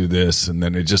let's do this, and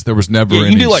then there was never any.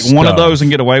 You can do like one of those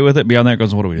and get away with it. Beyond that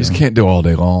goes, what do we do? You just can't do all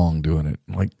day long doing it.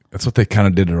 Like, that's what they kind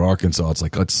of did at Arkansas. It's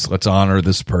like, let's honor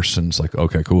this person. It's like,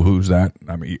 okay, cool. Who's that?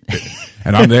 I mean,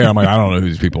 and I'm there. I'm like, I don't know who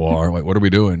these people are. Like, what are we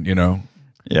doing? You know?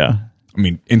 Yeah. I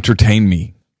mean, entertain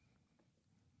me.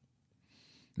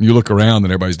 You look around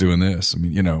and everybody's doing this. I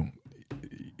mean,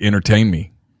 entertain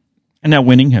me. And that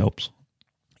winning helps.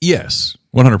 Yes,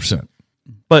 100%.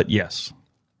 But yes.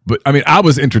 But I mean, I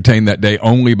was entertained that day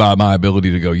only by my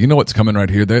ability to go, you know what's coming right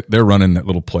here? They're running that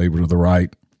little play to the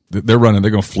right. They're going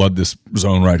to flood this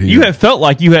zone right here. You have felt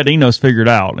like you had Enos figured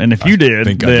out. And if you did, I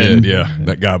think I did, yeah.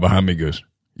 That guy behind me goes,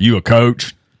 you a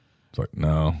coach? It's like,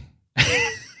 no.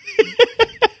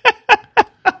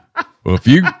 Well, if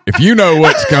you know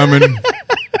what's coming,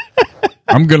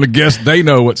 I'm going to guess they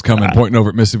know what's coming, pointing over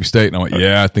at Mississippi State. And I'm like,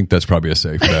 yeah, I think that's probably a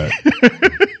safe bet.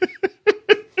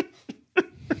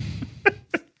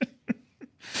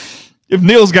 If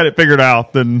Neil's got it figured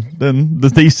out, then the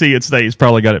DC at State's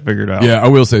probably got it figured out. Yeah, I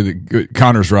will say that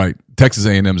Connor's right. Texas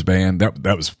A&M's band,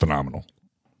 that was phenomenal.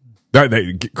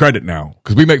 They get credit now,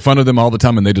 because we make fun of them all the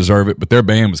time and they deserve it. But their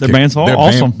band was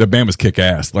awesome. Their band was kick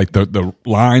ass. Like the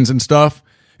lines and stuff,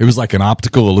 it was like an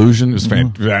optical illusion. It was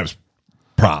fantastic. That was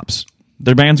props.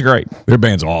 Their band's great. Their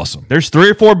band's awesome. There's 3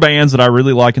 or 4 bands that I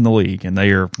really like in the league, and they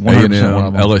are 100% one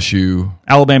of them. LSU.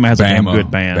 Alabama has a damn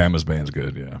good band. Bama's band's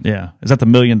good, yeah. Yeah. Is that the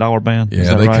 $1 million band?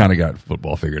 Yeah, they kind of got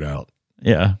football figured out.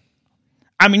 Yeah.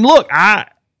 I mean, look, I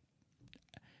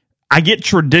get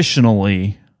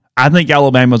traditionally, I think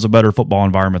Alabama's a better football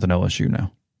environment than LSU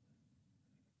now.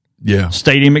 Yeah.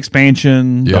 Stadium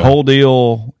expansion, the whole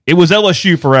deal. It was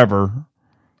LSU forever,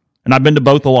 and I've been to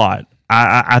both a lot.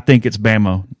 I think it's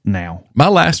Bama now. My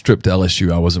last trip to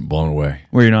LSU, I wasn't blown away.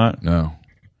 Were you not? No.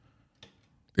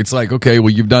 It's like, okay, well,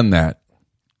 you've done that.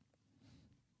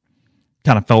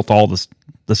 Kind of felt all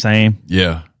the same.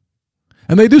 Yeah.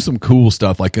 And they do some cool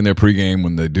stuff, like in their pregame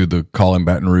when they do the call in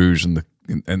Baton Rouge and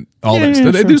all that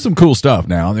stuff. They do some cool stuff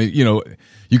now.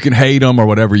 You can hate them or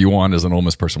whatever you want as an Ole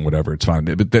Miss person, whatever. It's fine.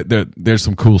 But there's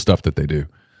some cool stuff that they do.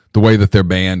 The way that their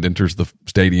band enters the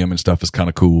stadium and stuff is kind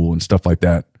of cool and stuff like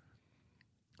that.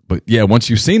 But yeah, once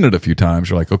you've seen it a few times,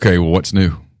 you're like, okay, well, what's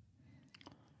new?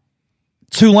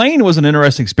 Tulane was an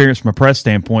interesting experience from a press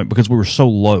standpoint because we were so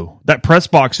low. That press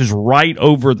box is right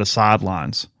over the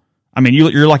sidelines. I mean,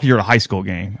 you're like you're at a high school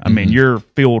game. I mean, you're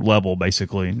field level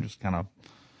basically, and just kind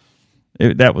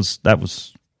of that was.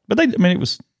 But it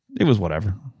was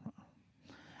whatever.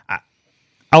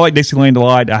 I like Dixieland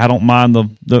Delight. I don't mind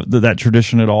that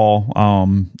tradition at all.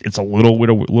 It's a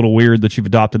little weird that you've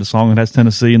adopted a song that has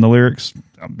Tennessee in the lyrics.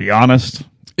 I'll be honest.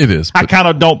 It is. I kind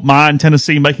of don't mind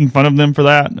Tennessee making fun of them for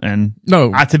that, and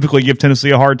I typically give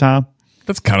Tennessee a hard time.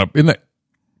 Isn't that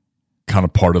kind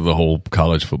of part of the whole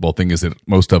college football thing, is that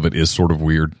most of it is sort of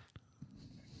weird.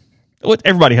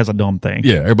 Everybody has a dumb thing.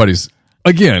 Yeah, everybody's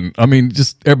kind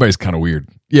of weird.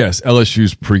 Yes,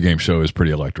 LSU's pregame show is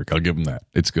pretty electric. I'll give them that.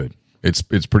 It's good. It's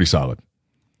pretty solid.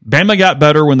 Bama got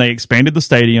better when they expanded the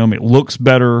stadium. It looks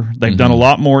better. They've done a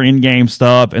lot more in-game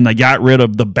stuff, and they got rid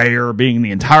of the bear being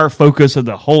the entire focus of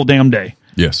the whole damn day.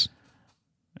 Yes.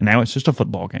 And now it's just a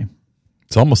football game.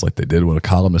 It's almost like they did what a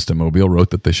columnist in Mobile wrote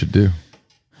that they should do.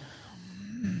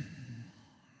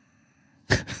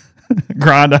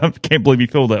 Grind, I can't believe you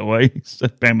feel that way.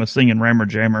 Bama singing Rammer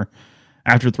Jammer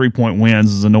after 3-point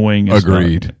wins is annoying.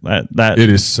 Agreed. That it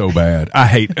is so bad. I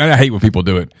hate when people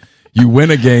do it. You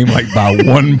win a game like by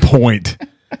 1 point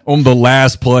on the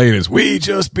last play, and it's, we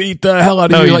just beat the hell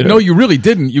out of you. No, you really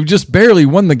didn't. You just barely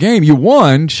won the game. You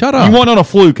won. Shut up. You won on a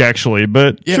fluke, actually,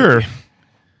 but sure.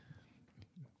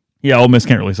 Yeah, Ole Miss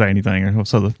can't really say anything,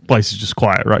 so the place is just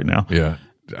quiet right now. Yeah,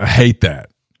 I hate that.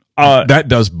 That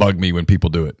does bug me when people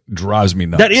do it. Drives me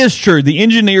nuts. That is true. The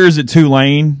engineers at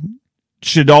Tulane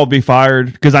should all be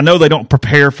fired because I know they don't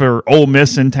prepare for Ole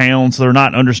Miss in town, so they're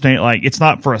not understanding. Like, it's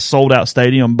not for a sold-out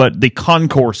stadium, but the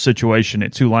concourse situation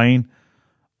at Tulane,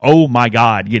 oh my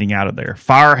God, getting out of there.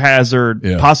 Fire hazard,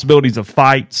 possibilities of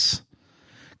fights.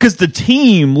 Because the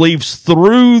team leaves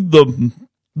through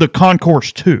the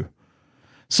concourse too.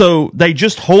 So they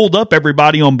just hold up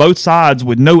everybody on both sides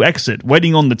with no exit,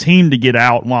 waiting on the team to get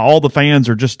out while all the fans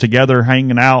are just together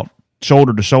hanging out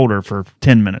shoulder to shoulder for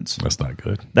 10 minutes. That's not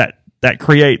good. That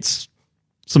creates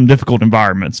some difficult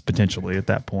environments potentially at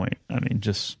that point. I mean,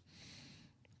 just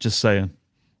saying.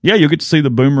 Yeah, you'll get to see the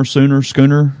Boomer Sooner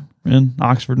Schooner in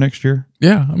Oxford next year.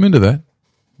 Yeah, I'm into that.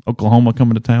 Oklahoma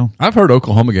coming to town. I've heard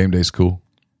Oklahoma game day is cool.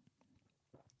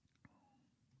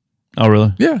 Oh,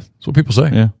 really? Yeah, that's what people say.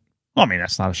 Yeah. Well, I mean,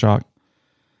 that's not a shock.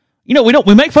 You know,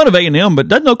 we make fun of A&M, but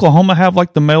doesn't Oklahoma have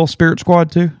like the male spirit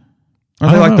squad too?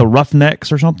 Are they like the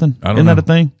Roughnecks or something? Isn't that a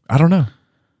thing? I don't know.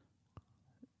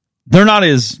 They're not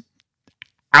as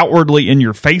outwardly in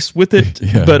your face with it,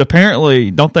 but apparently,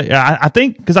 don't they? I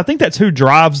think that's who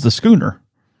drives the schooner.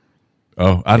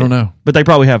 Oh, I don't know. But they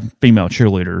probably have female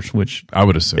cheerleaders, which I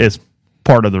would assume is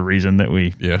part of the reason that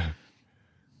we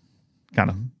kind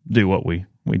of do what we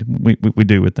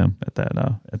do with them at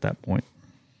that point.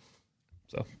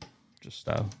 So just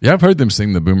I've heard them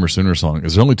sing the Boomer Sooner song.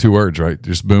 There's only 2 words, right?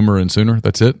 Just Boomer and Sooner.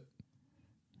 That's it.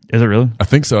 Is it really? I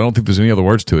think so. I don't think there's any other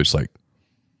words to it. It's like,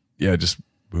 just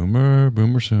Boomer,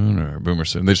 Boomer Sooner, Boomer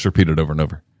Sooner. They just repeat it over and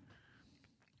over,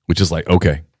 which is like,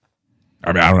 okay.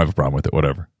 I mean, I don't have a problem with it.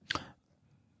 Whatever.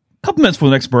 Couple minutes for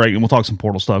the next break, and we'll talk some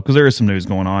portal stuff because there is some news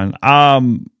going on.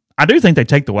 I do think they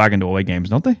take the wagon to away games,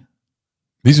 don't they?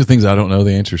 These are things I don't know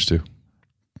the answers to.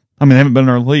 I mean, they haven't been in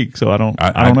our league, so I don't know.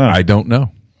 I don't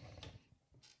know.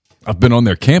 I've been on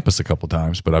their campus a couple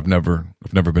times, but I've never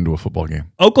been to a football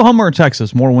game. Oklahoma or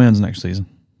Texas, more wins next season?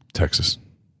 Texas.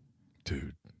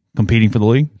 Dude. Competing for the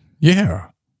league? Yeah.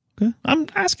 Okay. I'm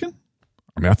asking.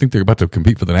 I mean, I think they're about to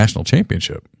compete for the national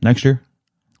championship. Next year?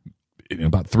 In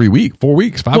about 3 weeks, 4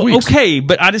 weeks, 5 weeks. Okay,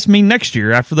 but I just mean next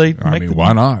year after they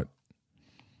why not?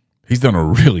 He's done a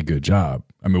really good job.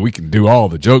 I mean, we can do all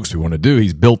the jokes we want to do.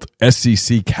 He's built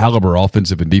SEC caliber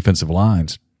offensive and defensive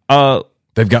lines.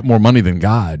 They've got more money than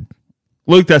God.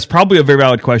 Luke, that's probably a very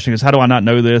valid question because how do I not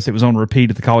know this? It was on repeat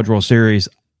at the College World Series.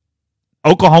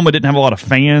 Oklahoma didn't have a lot of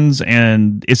fans,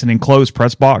 and it's an enclosed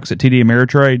press box at TD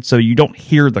Ameritrade, so you don't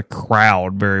hear the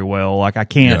crowd very well. Like, I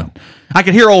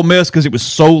could hear Ole Miss because it was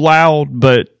so loud,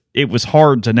 but it was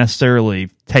hard to necessarily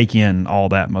take in all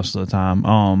that most of the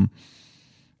time.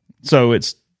 So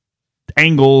it's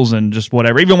angles and just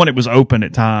whatever. Even when it was open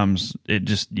at times, it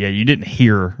just, you didn't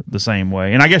hear the same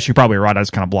way. And I guess you're probably right. I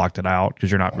just kind of blocked it out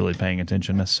because you're not really paying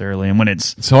attention necessarily. And when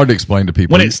it's hard to explain to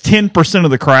people. When it's 10%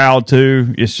 of the crowd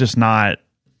too, it's just not.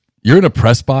 You're in a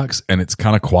press box and it's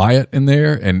kind of quiet in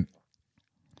there and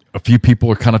a few people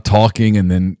are kind of talking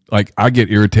and then like I get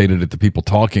irritated at the people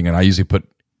talking and I usually put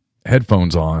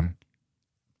headphones on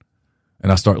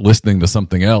and I start listening to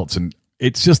something else and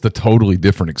it's just a totally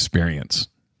different experience.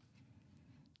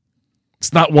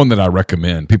 It's not one that I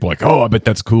recommend. People are like, oh, I bet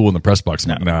that's cool in the press box.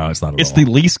 No, it's not at all. It's the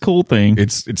least cool thing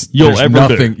you'll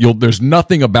ever do. There's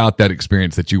nothing about that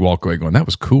experience that you walk away going, that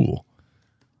was cool.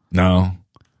 No,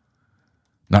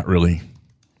 not really.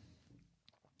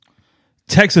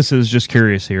 Texas is just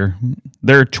curious here.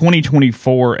 Their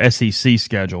 2024 SEC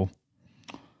schedule.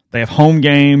 They have home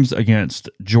games against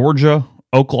Georgia,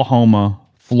 Oklahoma,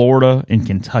 Florida, and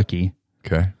Kentucky.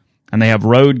 Okay. And they have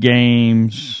road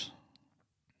games.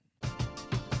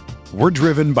 We're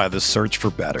driven by the search for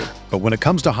better. But when it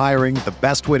comes to hiring, the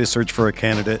best way to search for a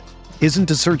candidate isn't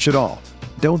to search at all.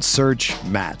 Don't search,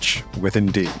 match with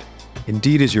Indeed.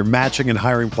 Indeed is your matching and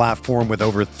hiring platform with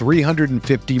over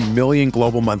 350 million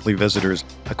global monthly visitors,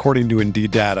 according to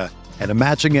Indeed data, and a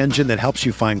matching engine that helps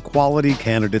you find quality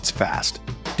candidates fast.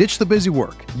 Ditch the busy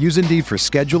work. Use Indeed for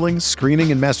scheduling,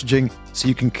 screening, and messaging so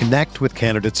you can connect with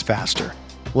candidates faster.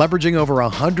 Leveraging over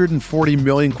 140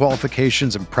 million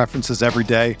qualifications and preferences every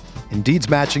day, Indeed's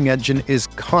matching engine is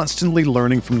constantly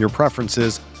learning from your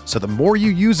preferences, so the more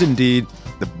you use Indeed,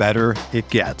 the better it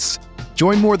gets.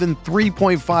 Join more than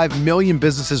 3.5 million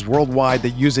businesses worldwide that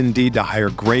use Indeed to hire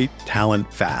great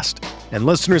talent fast. And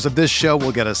listeners of this show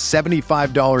will get a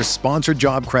 $75 sponsored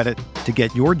job credit to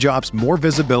get your jobs more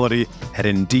visibility at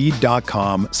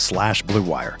Indeed.com/Blue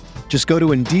Wire. Just go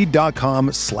to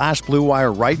Indeed.com/Blue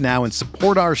Wire right now and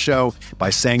support our show by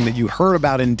saying that you heard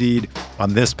about Indeed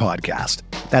on this podcast.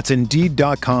 That's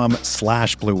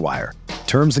Indeed.com/Blue Wire.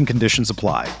 Terms and conditions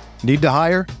apply. Need to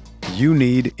hire? You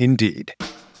need Indeed.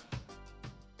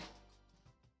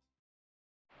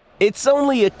 It's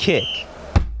only a kick,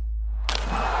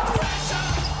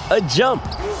 a jump,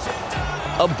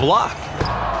 a block.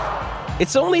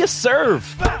 It's only a serve.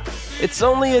 It's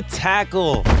only a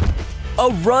tackle, a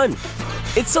run.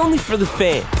 It's only for the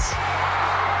fans.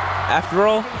 After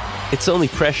all, it's only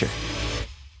pressure.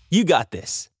 You got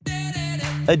this.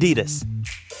 Adidas.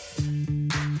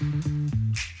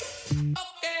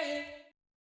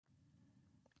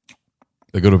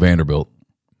 They go to Vanderbilt.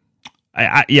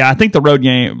 I think the road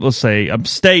game, let's say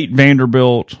State,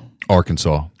 Vanderbilt,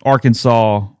 Arkansas,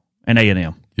 and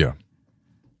A&M. Yeah.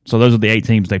 So those are the 8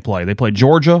 teams they play. They play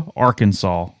Georgia,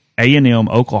 Arkansas, A&M,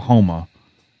 Oklahoma,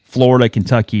 Florida,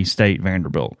 Kentucky, State,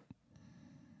 Vanderbilt.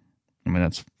 I mean,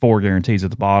 that's 4 guarantees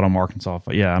at the bottom. Arkansas,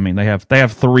 yeah. I mean, they have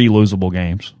 3 losable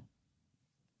games,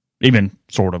 even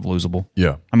sort of losable.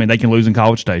 Yeah. I mean, they can lose in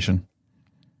College Station,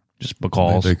 just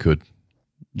because they could.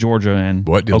 Georgia and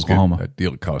Oklahoma. That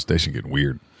deal at College Station getting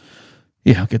weird.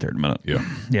 Yeah, I'll get there in a minute. Yeah,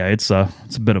 it's a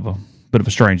bit of a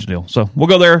strange deal. So we'll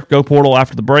go there, go portal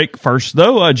after the break. First,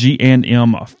 though,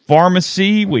 G&M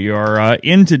Pharmacy. We are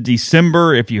into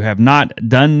December. If you have not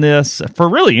done this, for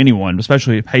really anyone,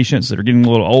 especially patients that are getting a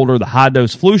little older, the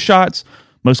high-dose flu shots,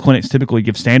 most clinics typically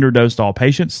give standard dose to all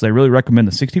patients. They really recommend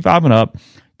the 65 and up.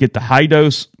 Get the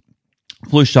high-dose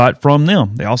flu shot from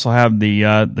them. They also have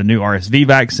the new RSV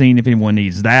vaccine if anyone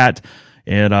needs that.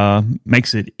 It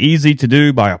makes it easy to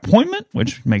do by appointment,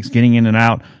 which makes getting in and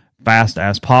out fast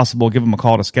as possible. Give them a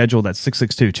call to schedule. That's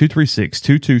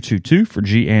 662-236-2222 for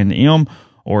G&M,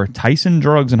 or Tyson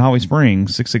Drugs in Holly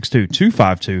Springs,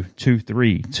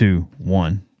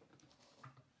 662-252-2321.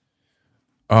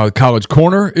 College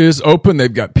Corner is open.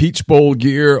 They've got Peach Bowl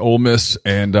gear. Ole Miss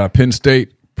and Penn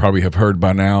State probably have heard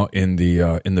by now in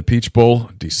the Peach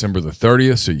Bowl, December the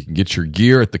 30th. So you can get your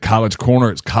gear at the College Corner.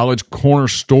 It's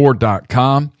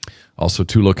collegecornerstore.com. Also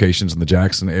 2 locations in the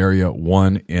Jackson area,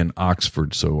 1 in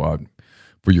Oxford. So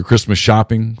for your Christmas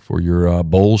shopping, for your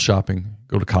bowl shopping,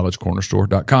 go to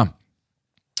collegecornerstore.com.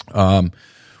 We're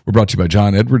brought to you by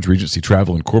John Edwards, Regency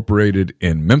Travel Incorporated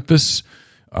in Memphis.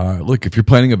 Look, if you're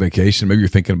planning a vacation, maybe you're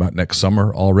thinking about next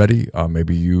summer already.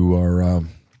 Maybe you are.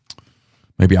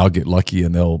 Maybe I'll get lucky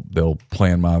and they'll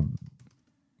plan my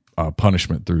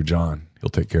punishment through John. He'll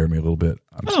take care of me a little bit.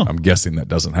 I'm guessing that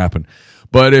doesn't happen.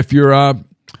 But if you're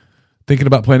thinking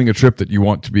about planning a trip that you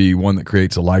want to be one that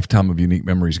creates a lifetime of unique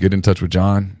memories, get in touch with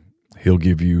John. He'll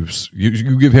give you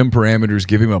give him parameters,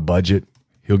 give him a budget.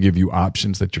 He'll give you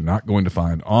options that you're not going to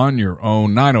find on your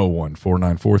own.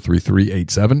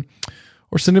 901-494-3387.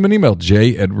 Or send him an email,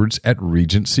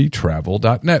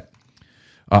 jedwards@regencytravel.net.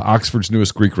 Oxford's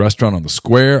newest Greek restaurant on the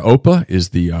square, Opa, is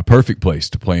the perfect place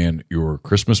to plan your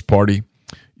Christmas party,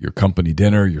 your company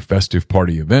dinner, your festive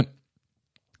party event.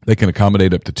 They can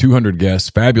accommodate up to 200 guests,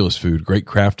 fabulous food, great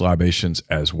craft libations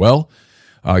as well.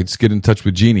 Just get in touch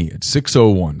with Jeannie at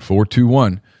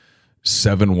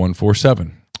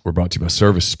 601-421-7147. We're brought to you by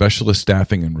Service Specialist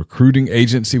Staffing and Recruiting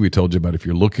Agency. We told you about if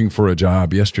you're looking for a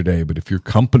job yesterday, but if your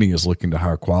company is looking to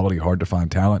hire quality,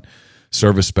 hard-to-find talent,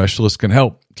 Service Specialists can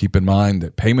help. Keep in mind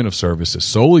that payment of service is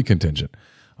solely contingent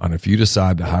on if you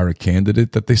decide to hire a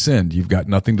candidate that they send. You've got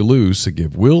nothing to lose, so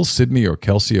give Will, Sydney, or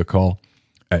Kelsey a call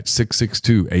at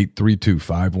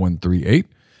 662-832-5138,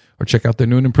 or check out their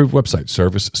new and improved website,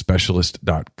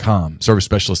 servicespecialist.com,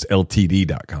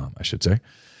 servicespecialistltd.com, I should say.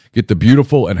 Get the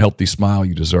beautiful and healthy smile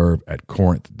you deserve at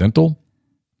Corinth Dental.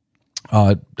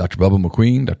 Dr. Bubba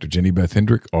McQueen, Dr. Jenny Beth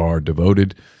Hendrick are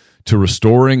devoted to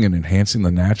restoring and enhancing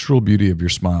the natural beauty of your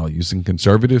smile using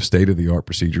conservative, state-of-the-art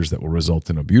procedures that will result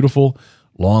in a beautiful,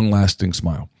 long-lasting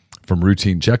smile. From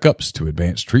routine checkups to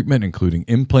advanced treatment, including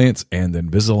implants and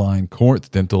Invisalign, Corinth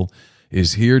Dental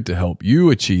is here to help you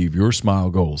achieve your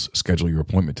smile goals. Schedule your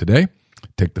appointment today.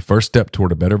 Take the first step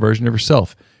toward a better version of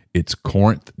yourself. It's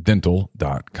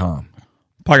corinthdental.com.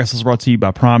 Podcast is brought to you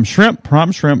by Prime Shrimp,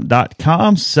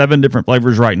 primeshrimp.com. 7 different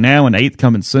flavors right now, and 8th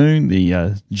coming soon.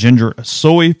 The ginger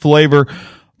soy flavor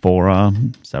for a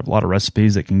lot of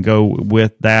recipes that can go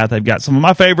with that. They've got some of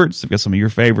my favorites. They've got some of your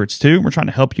favorites too. We're trying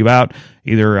to help you out.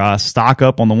 Either stock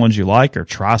up on the ones you like or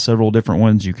try several different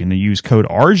ones. You can use code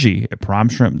RG at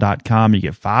primeshrimp.com. You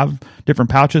get 5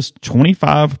 different pouches,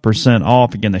 25%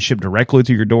 off. Again, they ship directly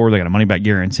to your door. They got a money-back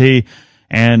guarantee.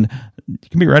 And you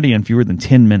can be ready in fewer than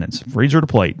 10 minutes. Freezer to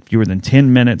plate, fewer than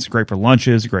 10 minutes. Great for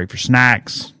lunches, great for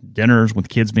snacks, dinners with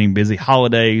kids being busy,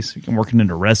 holidays. You can work it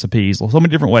into recipes. So many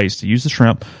different ways to use the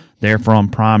shrimp. They're from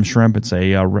Prime Shrimp. It's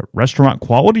a restaurant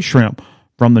quality shrimp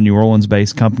from the New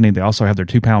Orleans-based company. They also have their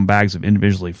 2-pound bags of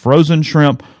individually frozen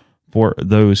shrimp for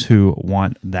those who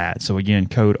want that. So again,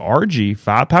 code RG,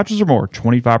 5 pouches or more,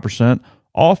 25%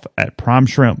 off at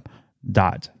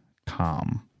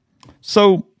primeshrimp.com.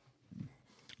 So,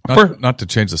 not to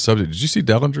change the subject, did you see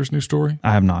Dellinger's new story?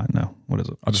 I have not, no. What is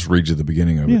it? I'll just read you the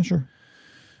beginning of it. Yeah, sure.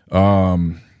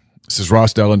 This is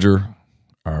Ross Dellinger,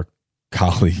 our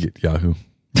colleague at Yahoo.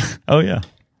 Oh, yeah.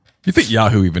 You think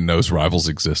Yahoo even knows rivals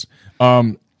exist?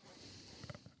 I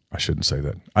shouldn't say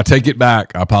that. I take it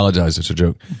back. I apologize. It's a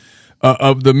joke.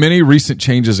 Of the many recent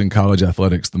changes in college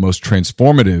athletics, the most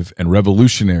transformative and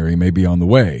revolutionary may be on the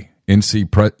way.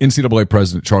 NCAA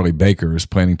President Charlie Baker is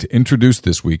planning to introduce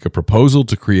this week a proposal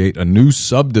to create a new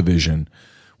subdivision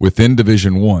within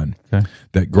Division I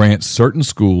that grants certain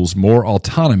schools more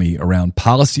autonomy around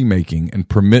policy making and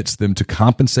permits them to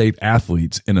compensate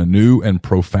athletes in a new and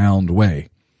profound way.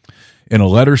 In a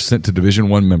letter sent to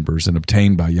Division I members and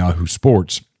obtained by Yahoo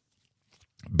Sports,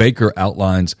 Baker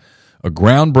outlines a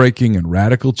groundbreaking and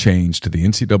radical change to the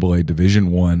NCAA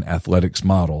Division I athletics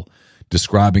model,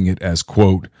 describing it as,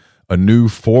 quote, a new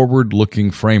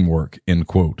forward-looking framework, end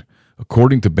quote.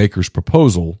 According to Baker's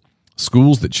proposal,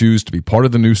 schools that choose to be part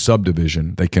of the new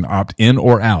subdivision, they can opt in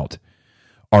or out,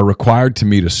 are required to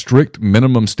meet a strict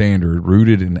minimum standard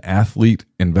rooted in athlete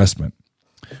investment.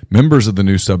 Members of the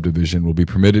new subdivision will be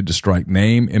permitted to strike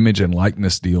name, image, and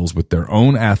likeness deals with their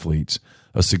own athletes,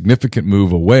 a significant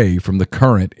move away from the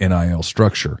current NIL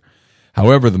structure.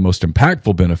 However, the most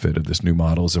impactful benefit of this new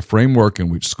model is a framework in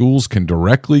which schools can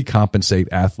directly compensate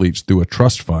athletes through a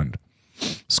trust fund.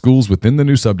 Schools within the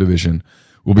new subdivision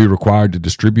will be required to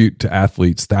distribute to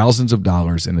athletes thousands of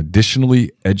dollars in additional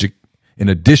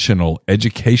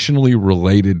educationally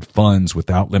related funds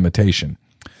without limitation.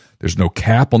 There's no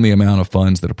cap on the amount of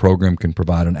funds that a program can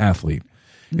provide an athlete.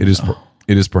 It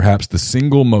is perhaps the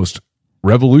single most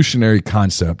revolutionary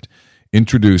concept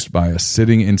introduced by a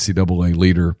sitting NCAA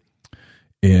leader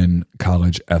in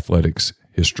college athletics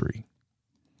history.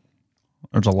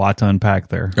 There's a lot to unpack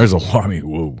there. There's a lot. I mean,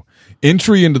 whoa.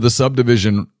 Entry into the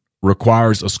subdivision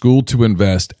requires a school to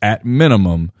invest at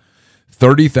minimum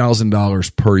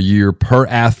 $30,000 per year per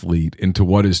athlete into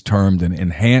what is termed an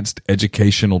enhanced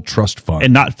educational trust fund,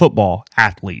 and not football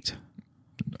athlete.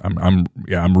 I'm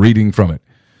reading from it.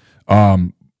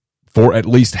 For at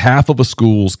least half of a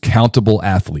school's countable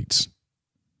athletes.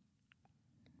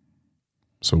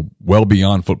 So well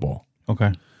beyond football.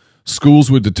 Okay. Schools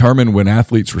would determine when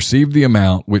athletes receive the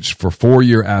amount, which for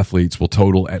 4-year athletes will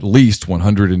total at least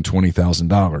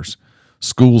 $120,000.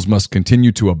 Schools must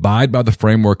continue to abide by the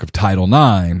framework of Title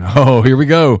IX. Oh, here we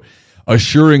go.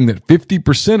 Assuring that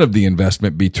 50% of the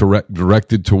investment be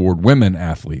directed toward women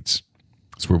athletes.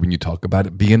 That's where when you talk about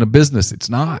it being a business, it's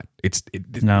not.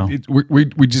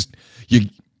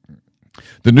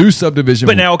 The new subdivision.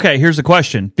 But now, okay, here's the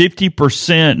question.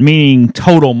 50% meaning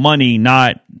total money,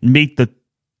 not meet the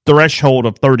threshold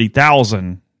of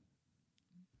 $30,000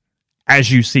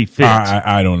 as you see fit.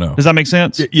 I don't know. Does that make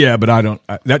sense? Yeah, but I don't.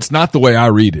 That's not the way I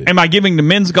read it. Am I giving the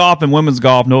men's golf and women's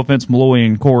golf, no offense, Malloy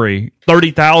and Corey,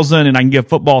 $30,000 and I can give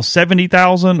football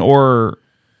 $70,000, or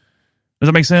does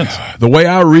that make sense? The way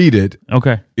I read it,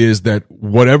 okay, is that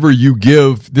whatever you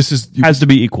give, has to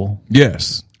be equal.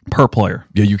 Yes, per player.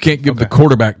 Yeah, you can't give the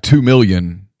quarterback $2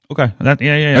 million. Okay,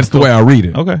 that's the way I read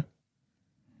it. Okay.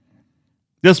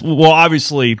 This will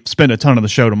obviously spend a ton of the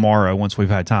show tomorrow once we've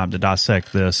had time to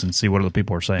dissect this and see what other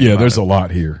people are saying. Yeah, there's a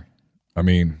lot here. I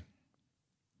mean,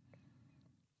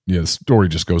 the story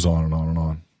just goes on and on and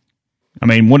on. I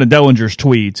mean, one of Dellinger's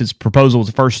tweets, his proposal is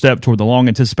the first step toward the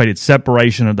long-anticipated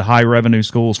separation of the high-revenue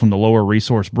schools from the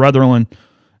lower-resource brethren,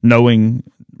 known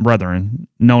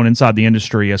inside the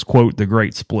industry as, quote, the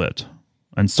Great Split.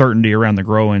 Uncertainty around the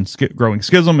growing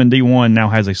schism in D1 now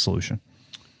has a solution.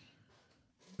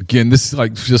 Again, this is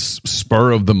like just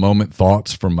spur-of-the-moment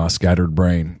thoughts from my scattered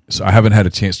brain. So I haven't had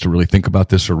a chance to really think about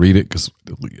this or read it because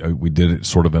we did it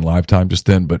sort of in live time just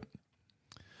then, but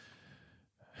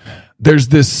there's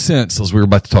this sense, as we were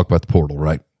about to talk about the portal,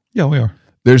 right? Yeah, we are.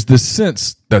 There's this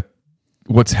sense that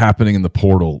what's happening in the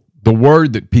portal, the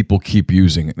word that people keep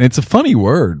using, and it's a funny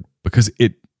word because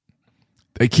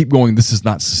they keep going, this is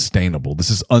not sustainable.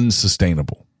 This is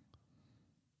unsustainable.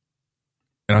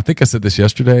 And I think I said this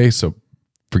yesterday, so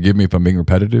forgive me if I'm being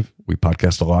repetitive. We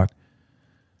podcast a lot.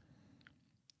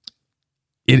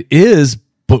 It is,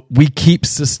 but we keep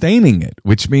sustaining it,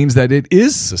 which means that it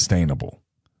is sustainable.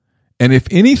 And if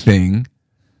anything,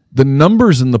 the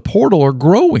numbers in the portal are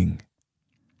growing.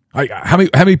 How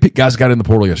many guys got in the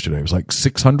portal yesterday? It was like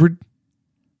 600.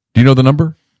 Do you know the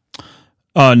number?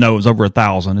 No, it was over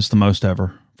 1,000. It's the most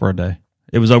ever for a day.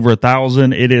 It was over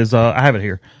 1,000. It is, I have it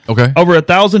here. Okay. Over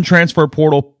 1,000 transfer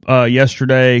portal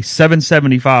yesterday,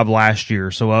 775 last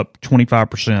year, so up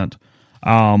 25%.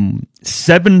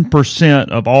 7%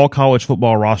 of all college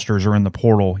football rosters are in the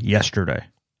portal yesterday.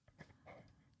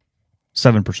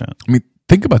 7%. I mean,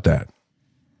 think about that.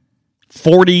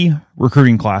 40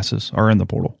 recruiting classes are in the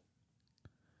portal.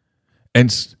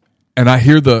 And I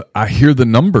hear the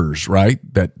numbers, right?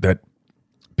 That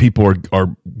people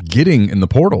are getting in the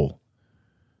portal.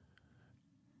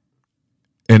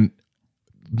 And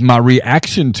my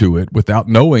reaction to it, without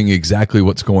knowing exactly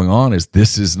what's going on, is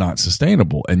this is not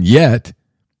sustainable. And yet,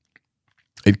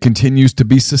 it continues to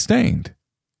be sustained.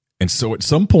 And so at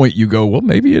some point you go, well,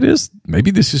 maybe it is.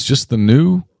 Maybe this is just the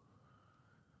new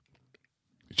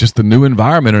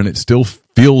environment, and it still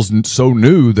feels so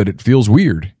new that it feels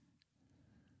weird.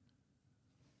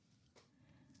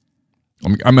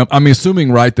 I'm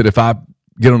assuming, right, that if I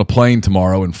get on a plane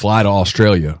tomorrow and fly to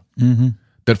Australia,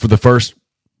 that for the first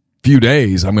few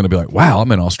days, I'm going to be like, wow,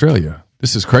 I'm in Australia.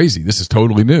 This is crazy. This is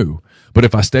totally new. But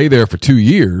if I stay there for 2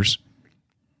 years,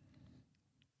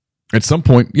 at some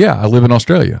point, yeah, I live in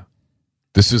Australia.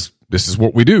 This is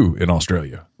what we do in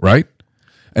Australia, right?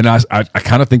 And I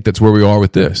kind of think that's where we are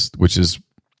with this, which is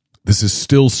this is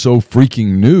still so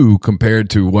freaking new compared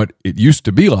to what it used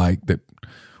to be like, that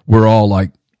we're all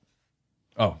like,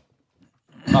 oh,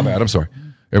 my bad, I'm sorry.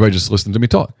 Everybody just listened to me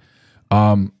talk.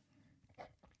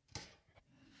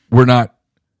 We're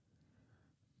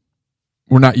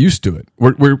not used to it.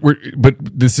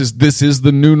 But this is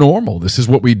the new normal. This is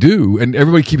what we do, and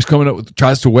everybody keeps coming up with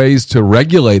tries to ways to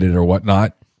regulate it or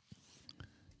whatnot.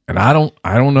 And I don't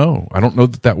know. I don't know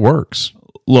that works.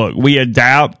 Look, we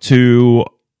adapt to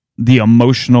the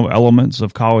emotional elements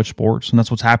of college sports, and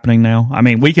that's what's happening now. I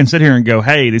mean, we can sit here and go,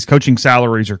 "Hey, these coaching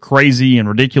salaries are crazy and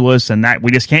ridiculous, and that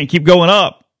we just can't keep going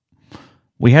up."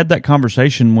 We had that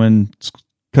conversation when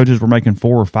coaches were making $4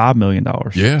 or $5 million,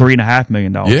 $3.5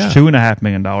 million, $2.5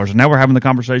 million. And now we're having the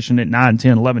conversation at 9,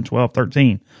 10, 11, 12,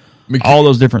 13, all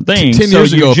those different things. 10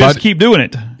 years ago, just keep doing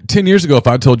it. 10 years ago, if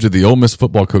I told you the Ole Miss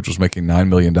football coach was making $9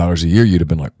 million a year, you'd have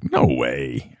been like, no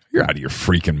way. You're out of your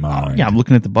freaking mind. Yeah, I'm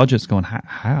looking at the budgets going,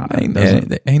 how?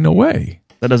 Ain't no way.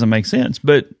 That doesn't make sense.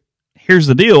 But here's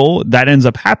the deal. That ends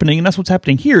up happening, and that's what's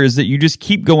happening here, is that you just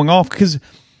keep going off, because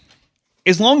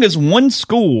as long as one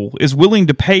school is willing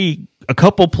to pay a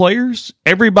couple players,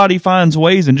 everybody finds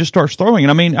ways and just starts throwing.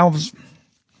 And I mean, I was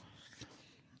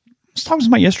talking to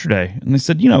somebody yesterday, and they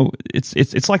said,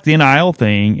 it's like the NIL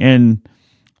thing. And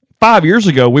 5 years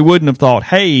ago, we wouldn't have thought,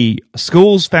 hey,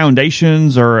 schools,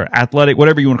 foundations, or athletic,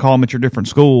 whatever you want to call them at your different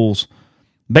schools,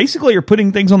 basically are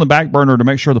putting things on the back burner to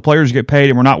make sure the players get paid,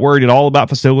 and we're not worried at all about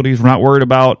facilities. We're not worried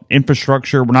about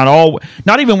infrastructure. We're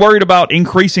not even worried about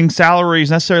increasing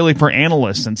salaries necessarily for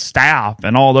analysts and staff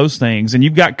and all those things. And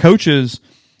you've got coaches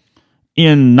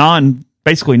in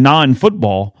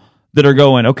non-football that are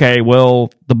going, okay, well,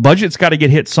 the budget's got to get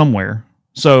hit somewhere.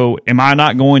 So am I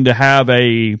not going to have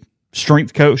a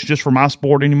strength coach just for my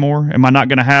sport anymore? Am I not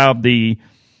going to have the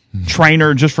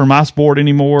trainer just for my sport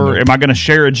anymore? Am I going to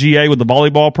share a GA with the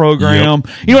volleyball program?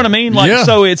 Yep. You know what I mean?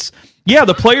 So it's,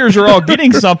 the players are all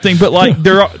getting something, but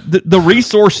the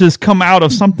resources come out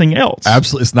of something else.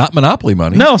 Absolutely. It's not monopoly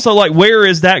money. No. So where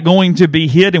is that going to be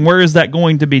hit, and where is that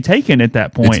going to be taken at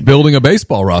that point? It's building a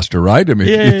baseball roster, right? I mean,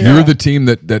 if you're the team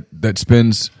that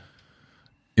spends,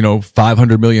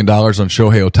 $500 million on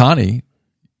Shohei Ohtani,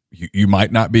 you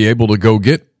might not be able to go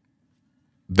get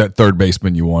that third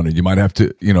baseman you wanted. You might have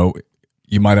to,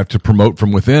 promote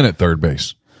from within at third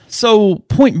base. So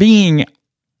point being,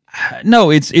 no,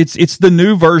 it's the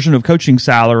new version of coaching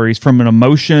salaries from an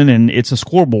emotion, and it's a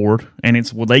scoreboard, and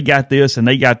it's, well, they got this and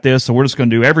they got this, so we're just going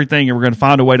to do everything and we're going to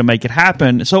find a way to make it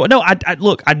happen. So no,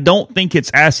 I don't think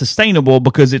it's as sustainable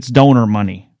because it's donor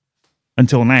money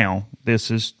until now.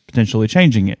 This is potentially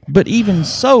changing it. But even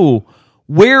so,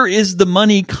 where is the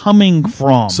money coming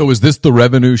from? So is this the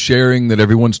revenue sharing that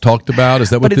everyone's talked about?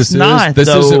 Is that what this is? This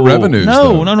isn't revenues.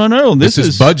 No. This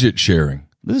is budget sharing.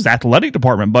 This is athletic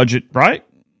department budget, right?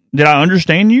 Did I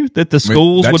understand you that the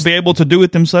schools would be able to do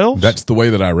it themselves? That's the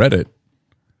way that I read it.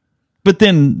 But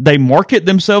then they market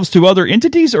themselves to other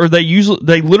entities, or they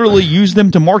literally use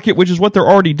them to market, which is what they're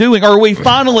already doing. Or are we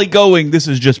finally going, this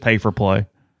is just pay for play?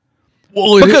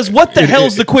 Well, because what the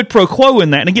hell's the quid pro quo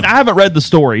in that? And again, I haven't read the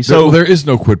story. So there is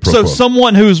no quid pro quo. So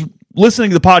someone who's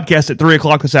listening to the podcast at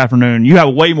 3:00 this afternoon, you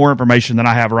have way more information than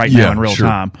I have right now in real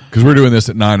time. Because we're doing this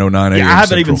at 9:09 a.m. I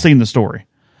haven't even seen the story.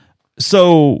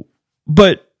 So,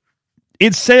 but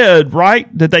it said,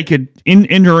 right, that they could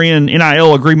enter in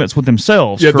NIL agreements with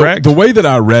themselves, correct? The way that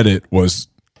I read it was,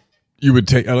 You would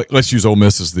take. Let's use Ole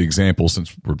Miss as the example,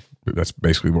 since that's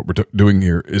basically what we're doing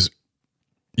here. Is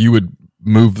you would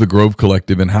move the Grove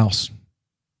Collective in house.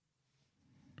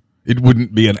 It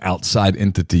wouldn't be an outside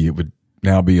entity. It would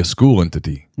now be a school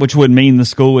entity, which would mean the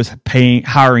school is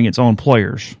hiring its own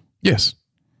players. Yes.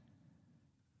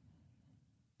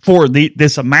 For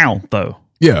this amount, though.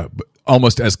 Yeah, but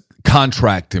almost as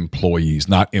contract employees,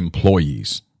 not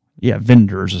employees. Yeah,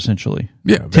 vendors, essentially.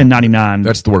 Yeah. 1099.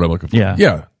 That's the word I'm looking for. Yeah.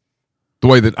 Yeah. The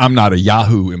way that I'm not a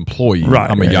Yahoo employee. Right,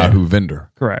 I'm a Yahoo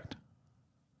vendor. Correct.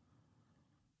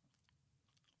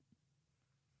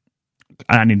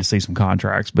 I need to see some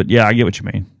contracts, but yeah, I get what you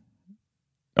mean.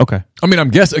 Okay. I mean, I'm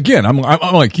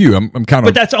like you. I'm kind of.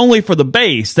 But that's only for the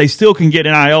base. They still can get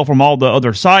NIL from all the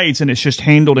other sites, and it's just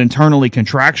handled internally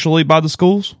contractually by the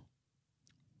schools?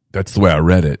 That's the way I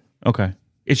read it. Okay.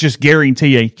 It's just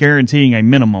guaranteeing a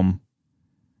minimum.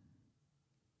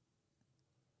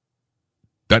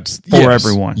 That's for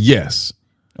everyone. Yes.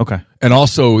 Okay. And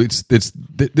also, this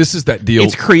is that deal.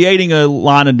 It's creating a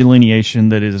line of delineation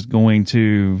that is going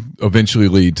to eventually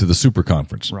lead to the super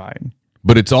conference. Right.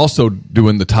 But it's also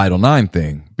doing the Title IX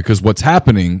thing, because what's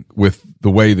happening with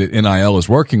the way that NIL is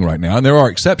working right now, and there are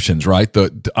exceptions, right?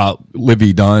 The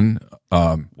Livy Dunn.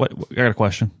 What? I got a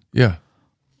question. Yeah.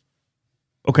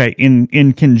 Okay.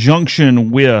 In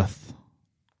conjunction with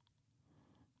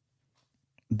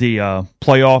the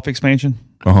playoff expansion.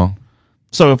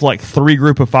 So if like 3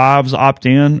 group of 5s opt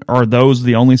in, are those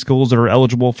the only schools that are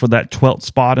eligible for that 12th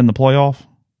spot in the playoff?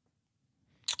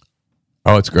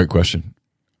 Oh, it's a great question.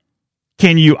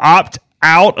 Can you opt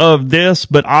out of this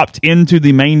but opt into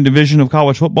the main division of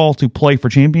college football to play for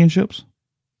championships?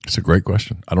 It's a great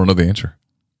question. I don't know the answer,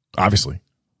 obviously.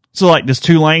 So like, does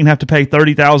Tulane have to pay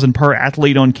 $30,000 per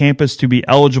athlete on campus to be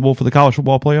eligible for the college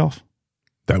football playoff?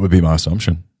 That would be my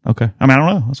assumption. Okay. I mean, I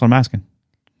don't know. That's what I'm asking.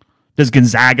 Does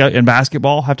Gonzaga in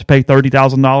basketball have to pay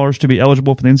 $30,000 to be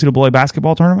eligible for the NCAA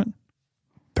basketball tournament?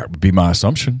 That would be my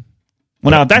assumption.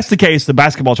 Well, now, if that's the case, the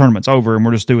basketball tournament's over and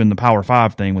we're just doing the Power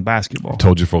 5 thing with basketball. I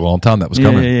told you for a long time that was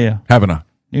coming. Yeah. Haven't I?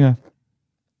 Yeah.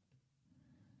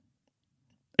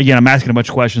 Again, I'm asking a bunch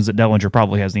of questions that Dellinger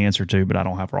probably has the answer to, but I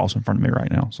don't have Ross in front of me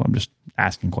right now, so I'm just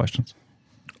asking questions.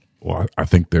 Well, I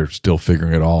think they're still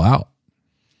figuring it all out.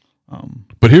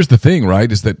 But here's the thing, right,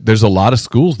 is that there's a lot of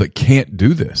schools that can't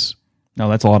do this. No,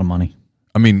 that's a lot of money.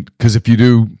 I mean, because if you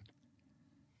do,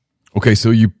 okay, so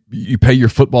you pay your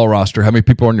football roster. How many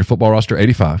people are on your football roster?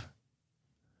 85.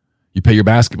 You pay your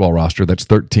basketball roster. That's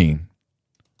 13.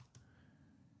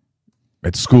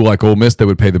 At school like Ole Miss, they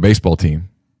would pay the baseball team,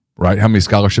 right? How many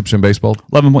scholarships in baseball?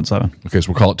 11.7. Okay,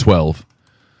 so we'll call it 12.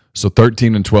 So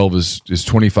 13 and 12 is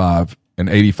 25, and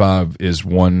 85 is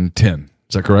 110.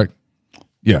 Is that correct?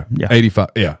 Yeah.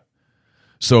 85. Yeah.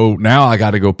 So now I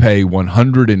got to go pay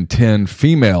 110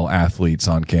 female athletes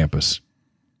on campus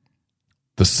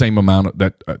the same amount of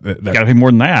that. You got to pay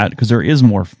more than that, because there is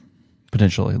more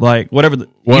potentially. Like whatever you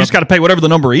just got to pay whatever the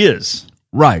number is.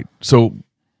 Right. So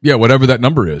yeah, whatever that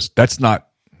number is, that's not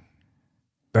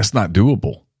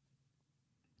doable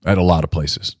at a lot of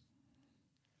places.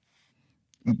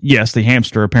 Yes, the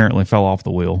hamster apparently fell off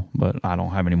the wheel, but I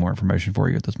don't have any more information for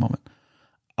you at this moment.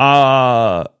 What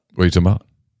are you talking about?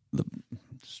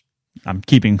 I'm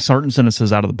keeping certain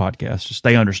sentences out of the podcast just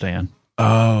they understand what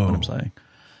I'm saying.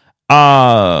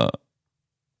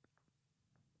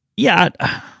 Yeah,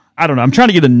 I don't know. I'm trying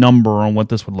to get a number on what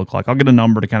this would look like. I'll get a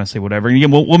number to kind of say whatever. And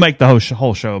again, we'll make the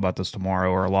whole show about this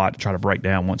tomorrow, or a lot, to try to break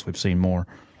down once we've seen more.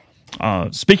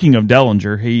 Speaking of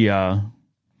Dellinger, he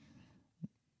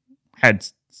had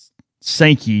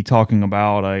Sankey talking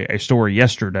about a story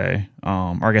yesterday,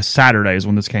 or I guess Saturday is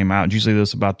when this came out. Did you see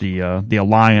this about the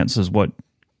alliance is what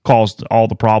caused all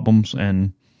the problems,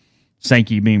 and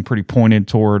Sankey being pretty pointed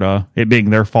toward it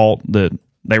being their fault that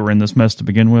they were in this mess to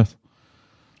begin with?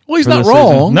 Well, he's not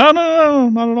wrong. No,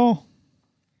 not at all.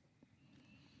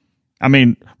 I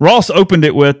mean, Ross opened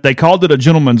it with, they called it a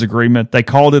gentleman's agreement. They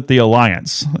called it the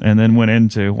alliance, and then went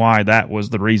into why that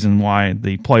was the reason why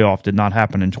the playoff did not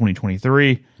happen in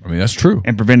 2023. I mean, that's true.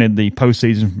 And prevented the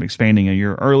postseason from expanding a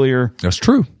year earlier. That's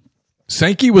true.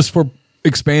 Sankey was for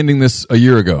expanding this a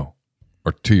year ago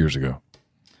or 2 years ago.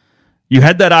 You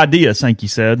had that idea, Sankey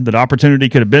said, that opportunity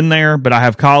could have been there, but I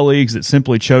have colleagues that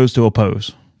simply chose to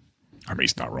oppose. I mean,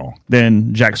 he's not wrong.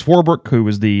 Then Jack Swarbrick, who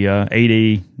was the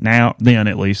AD then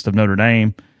at least of Notre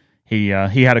Dame, he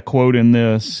had a quote in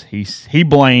this. He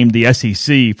blamed the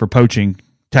SEC for poaching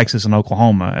Texas and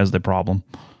Oklahoma as the problem.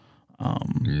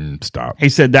 Stop. He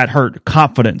said that hurt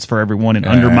confidence for everyone and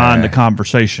undermined the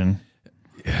conversation.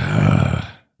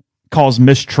 cause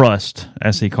mistrust,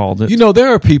 as he called it. You know, there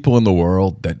are people in the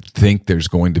world that think there's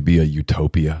going to be a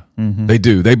utopia. Mm-hmm. They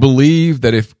do. They believe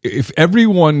that if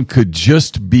everyone could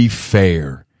just be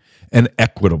fair and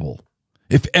equitable,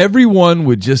 if everyone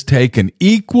would just take an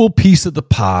equal piece of the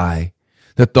pie,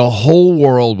 that the whole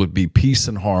world would be peace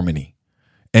and harmony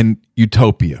and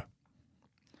utopia.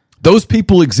 Those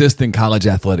people exist in college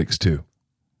athletics too.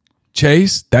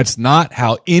 Chase, that's not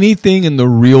how anything in the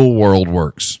real world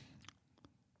works.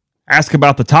 Asked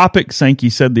about the topic, Sankey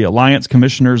said the Alliance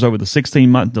commissioners over the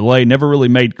 16-month delay never really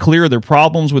made clear their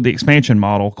problems with the expansion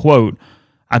model. Quote,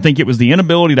 I think it was the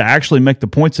inability to actually make the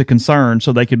points of concern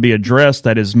so they could be addressed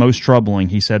that is most troubling,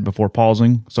 he said before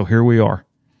pausing. So here we are.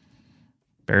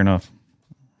 Fair enough.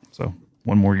 So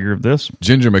one more year of this.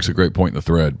 Ginger makes a great point in the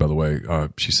thread, by the way.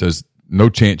 She says no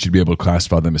chance you'd be able to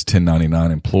classify them as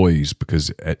 1099 employees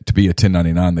because to be a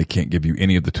 1099, they can't give you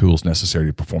any of the tools necessary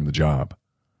to perform the job.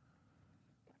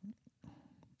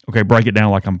 Okay, break it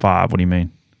down like I'm 5. What do you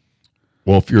mean?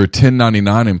 Well, if you're a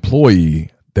 1099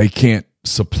 employee, they can't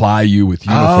supply you with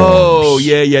uniforms. Oh,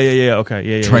 yeah. Okay,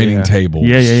 yeah. Training tables.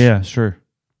 Yeah, sure.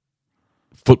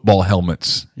 Football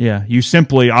helmets. Yeah, you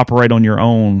simply operate on your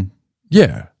own.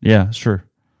 Yeah. Yeah, sure.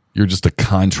 You're just a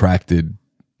contracted.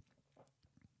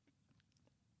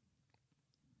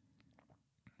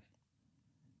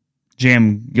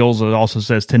 Jam Gilza also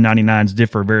says 1099s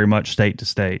differ very much state to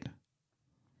state.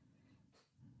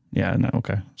 Yeah, no,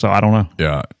 okay. So I don't know.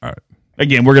 Yeah.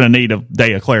 Again, we're going to need a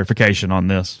day of clarification on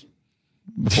this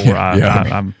before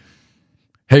I'm.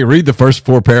 Hey, read the first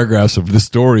 4 paragraphs of this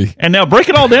story. And now break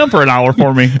it all down for an hour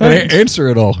for me. Answer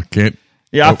it all. Can't.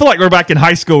 Yeah, I feel like we're back in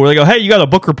high school where they go, hey, you got a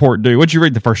book report due. What'd you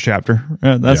read the first chapter?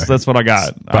 That's what I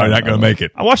got. Probably not going to make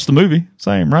it. I watched the movie.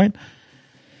 Same, right?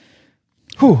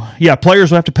 Whew. Yeah,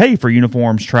 players will have to pay for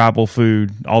uniforms, travel,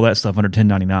 food, all that stuff under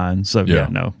 1099. So,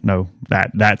 no,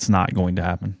 that's not going to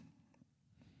happen.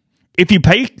 If you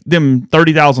pay them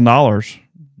 $30,000,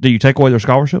 do you take away their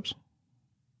scholarships?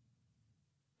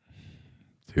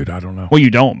 Dude, I don't know. Well, you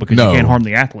don't because you can't harm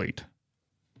the athlete.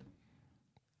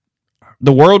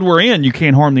 The world we're in, you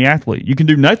can't harm the athlete. You can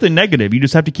do nothing negative. You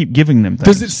just have to keep giving them things.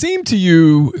 Does it seem to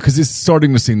you, because it's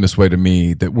starting to seem this way to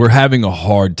me, that we're having a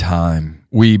hard time,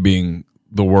 we being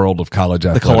the world of college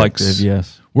athletics. The collective,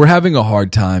 yes. We're having a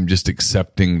hard time just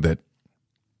accepting that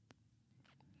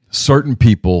certain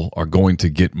people are going to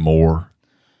get more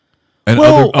and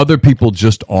other people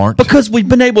just aren't. Because we've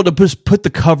been able to just put the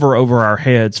cover over our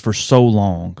heads for so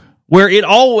long, where it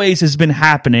always has been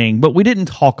happening, but we didn't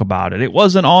talk about it. It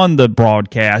wasn't on the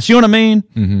broadcast. You know what I mean?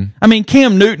 Mm-hmm. I mean,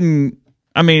 Cam Newton,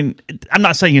 I'm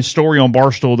not saying his story on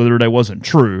Barstool the other day wasn't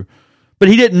true, but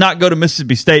he did not go to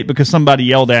Mississippi State because somebody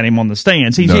yelled at him on the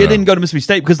stands. He didn't go to Mississippi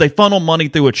State because they funneled money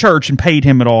through a church and paid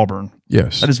him at Auburn.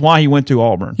 Yes. That is why he went to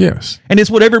Auburn. Yes. And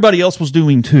it's what everybody else was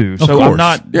doing too. So I'm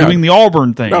not doing the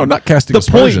Auburn thing. No, not casting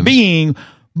aspersions. The point being,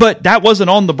 but that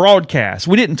wasn't on the broadcast.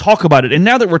 We didn't talk about it. And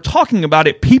now that we're talking about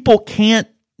it, people can't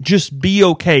just be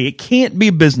okay. It can't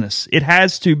be business. It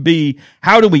has to be,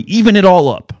 how do we even it all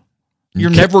up?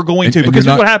 You're never going to. Because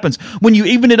here's what happens. When you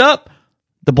even it up,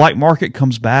 the black market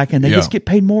comes back and they just get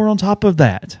paid more on top of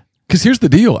that. Because here's the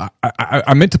deal.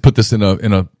 I meant to put this in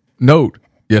a note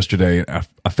yesterday.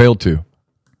 I failed to.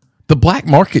 The black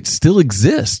market still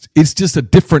exists. It's just a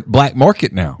different black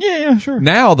market now. Yeah, sure.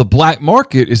 Now the black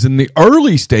market is in the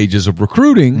early stages of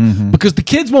recruiting because the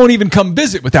kids won't even come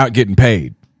visit without getting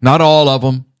paid. Not all of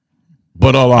them,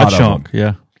 but a lot of them.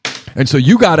 Yeah. And so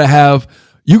you got to have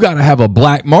a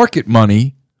black market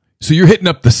money. So you're hitting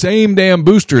up the same damn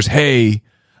boosters. Hey,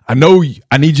 I know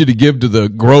I need you to give to the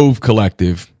Grove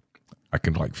Collective. I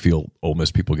can feel Ole Miss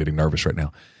people getting nervous right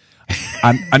now.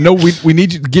 I know we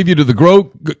need you to give you to the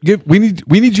Grove. We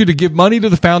need you to give money to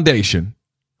the foundation,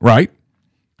 right?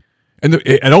 And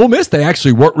at Ole Miss, they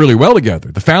actually work really well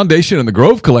together. The foundation and the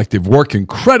Grove Collective work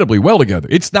incredibly well together.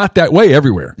 It's not that way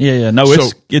everywhere. Yeah. No, so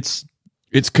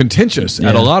it's contentious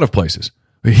at a lot of places.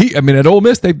 At Ole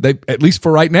Miss, they at least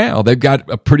for right now, they've got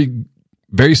a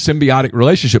very symbiotic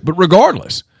relationship. But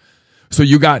regardless, so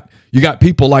you got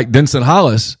people like Denson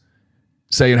Hollis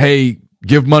saying, "Hey,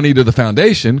 give money to the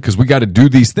foundation because we got to do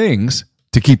these things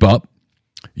to keep up."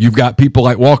 You've got people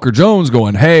like Walker Jones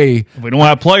going, "Hey, if we don't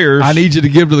have players, I need you to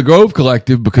give to the Grove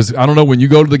Collective because I don't know, when you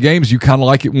go to the games, you kind of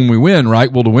like it when we win, right?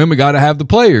 Well, to win, we got to have the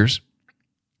players."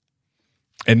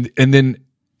 And then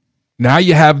now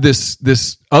you have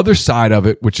this other side of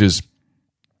it, which is,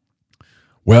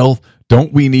 well,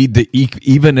 don't we need to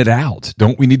even it out?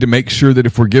 Don't we need to make sure that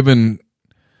if we're giving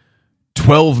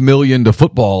 $12 million to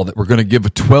football, that we're going to give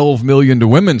 $12 million to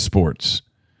women's sports?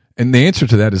 And the answer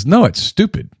to that is no, it's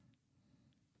stupid.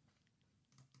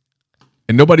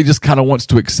 And nobody just kind of wants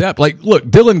to accept. Like, look,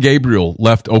 Dylan Gabriel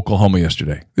left Oklahoma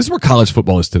yesterday. This is where college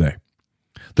football is today.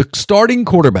 The starting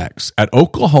quarterbacks at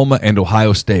Oklahoma and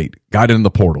Ohio State got in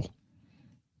the portal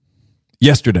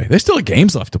yesterday. They still have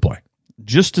games left to play.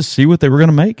 Just to see what they were going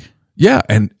to make? Yeah,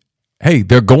 and hey,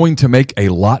 they're going to make a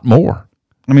lot more.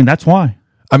 I mean, that's why.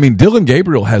 I mean, Dylan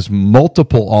Gabriel has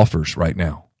multiple offers right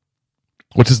now.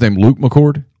 What's his name? Luke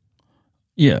McCord?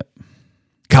 Yeah.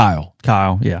 Kyle,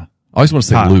 yeah. I always want to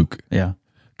say Kyle. Luke. Yeah.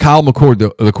 Kyle McCord,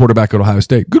 the quarterback at Ohio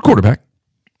State. Good quarterback.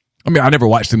 I mean, I never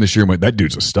watched him this year and went, that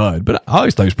dude's a stud. But I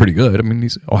always thought he was pretty good. I mean,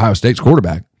 he's Ohio State's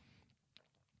quarterback.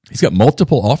 He's got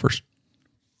multiple offers.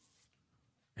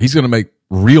 He's going to make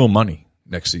real money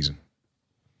next season.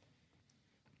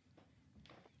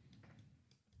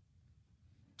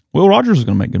 Will Rogers is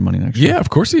going to make good money next year. Yeah,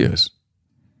 of course he is.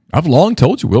 I've long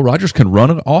told you, Will Rogers can run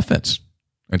an offense.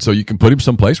 And so you can put him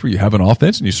someplace where you have an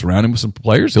offense and you surround him with some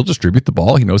players. He'll distribute the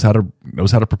ball. He knows how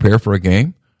to prepare for a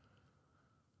game.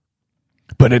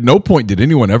 But at no point did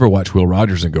anyone ever watch Will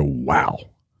Rogers and go, wow.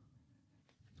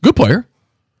 Good player.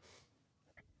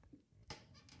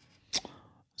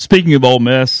 Speaking of Ole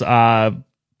Miss,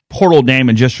 portal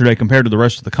damage yesterday compared to the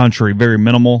rest of the country, very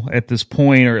minimal at this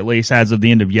point, or at least as of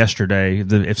the end of yesterday.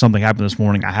 If something happened this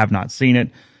morning, I have not seen it.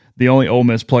 The only Ole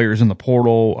Miss players in the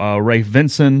portal, Rafe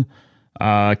Vinson,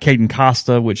 Caden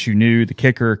Costa, which you knew, the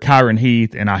kicker, Kyron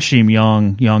Heath, and Ashim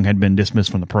Young. Young had been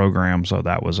dismissed from the program, so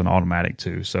that was an automatic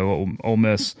too. So Ole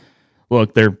Miss,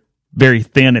 look, they're very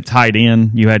thin at tight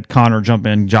end. You had Connor jump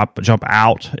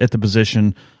out at the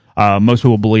position. Most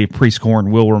people believe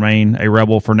Prieskorn will remain a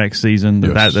Rebel for next season,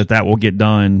 that will get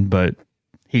done, but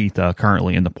Heath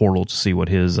currently in the portal to see what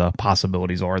his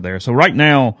possibilities are there. So right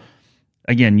now,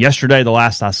 again, yesterday, the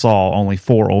last I saw, only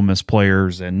 4 Ole Miss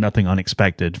players and nothing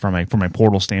unexpected from a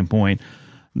portal standpoint.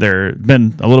 There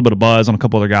been a little bit of buzz on a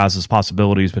couple other guys'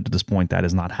 possibilities, but to this point, that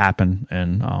has not happened,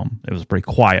 and it was a pretty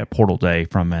quiet portal day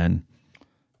from an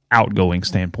outgoing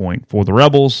standpoint for the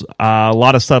Rebels. A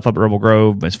lot of stuff up at Rebel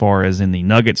Grove as far as in the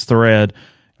Nuggets thread,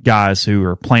 guys who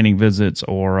are planning visits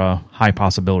or high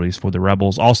possibilities for the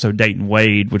Rebels. Also, Dayton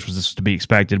Wade, which was just to be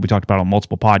expected, we talked about on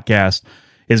multiple podcasts,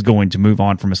 is going to move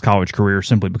on from his college career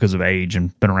simply because of age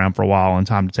and been around for a while and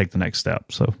time to take the next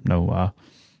step. So no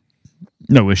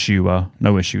issue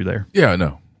there. Yeah,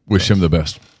 no. Wish him the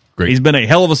best. Great. He's been a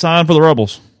hell of a sign for the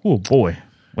Rebels. Oh boy,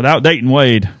 without Dayton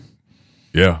Wade.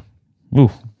 Yeah.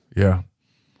 Ooh. Yeah.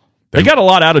 They got a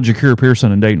lot out of Ja'Kyr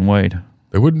Pearson and Dayton Wade.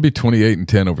 They wouldn't be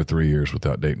 28-10 over 3 years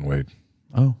without Dayton Wade.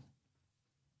 Oh.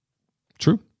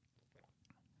 True.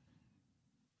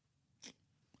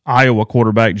 Iowa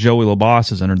quarterback Joey Labas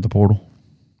has entered the portal.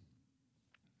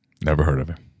 Never heard of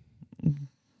him.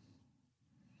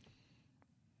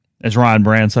 As Ryan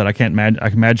Brand said, I can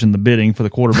imagine the bidding for the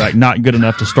quarterback not good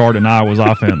enough to start in Iowa's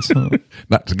offense.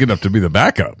 Not good enough to be the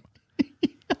backup.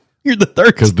 You're the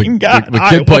third team guy. The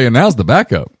kid playing now is the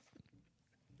backup.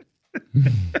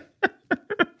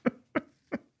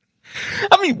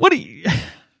 I mean, what do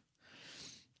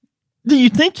you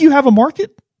think you have a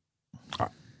market?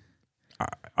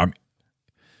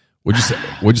 Would you say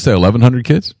 1,100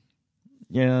 kids?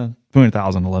 Yeah,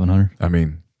 20,000, 1,100. I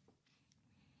mean,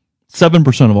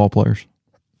 7% of all players.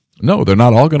 No, they're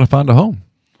not all going to find a home.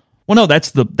 Well, no,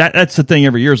 that's the thing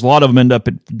every year is a lot of them end up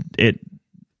at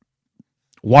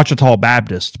Ouachita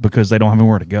Baptist because they don't have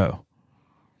anywhere to go.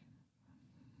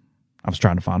 I was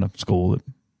trying to find a school that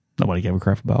nobody gave a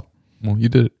crap about. Well, you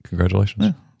did it. Congratulations.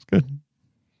 Yeah, it's good.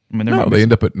 I mean, they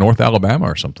end up at North Alabama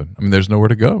or something. I mean, there's nowhere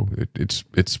to go. It's.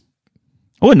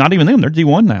 Oh, not even them. They're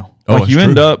D1 now. Oh, like you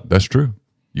end up. That's true.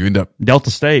 You end up Delta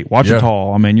State, Ouachita.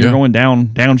 Yeah. I mean, you're going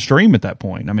downstream at that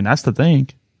point. I mean, that's the thing.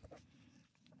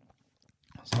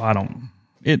 So I don't.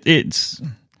 It's.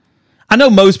 I know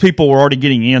most people were already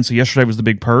getting in, so yesterday was the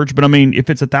big purge. But I mean, if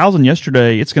it's 1,000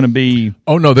 yesterday, it's going to be.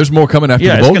 Oh no, there's more coming after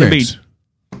the bowl games.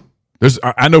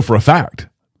 I know for a fact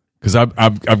because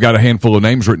I've got a handful of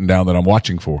names written down that I'm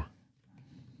watching for.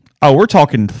 Oh, we're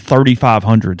talking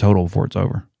 3,500 total before it's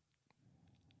over.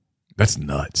 That's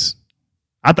nuts.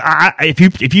 If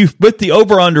you put the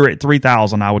over under at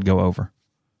 3,000, I would go over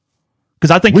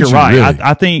because I think you're right. Really?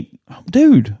 I think,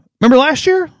 dude, remember last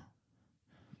year?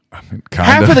 I mean,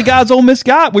 half of the guys Ole Miss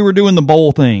got, we were doing the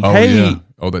bowl thing. Oh, yeah.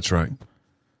 Oh, that's right.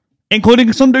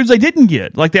 Including some dudes they didn't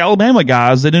get, like the Alabama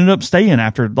guys that ended up staying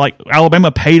after. Like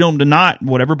Alabama paid them to not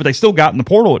whatever, but they still got in the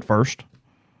portal at first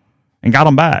and got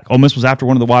them back. Ole Miss was after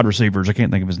one of the wide receivers. I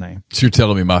can't think of his name. So you're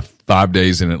telling me my 5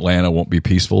 days in Atlanta won't be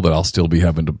peaceful, that I'll still be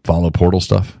having to follow portal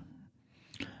stuff?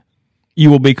 You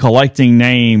will be collecting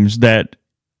names that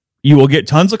you will get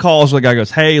tons of calls where the guy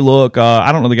goes, hey, look,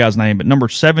 I don't know the guy's name, but number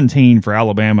 17 for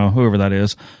Alabama, whoever that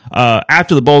is,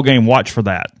 after the bowl game, watch for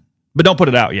that. But don't put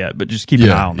it out yet, but just keep an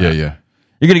eye on that. Yeah.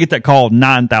 You're going to get that call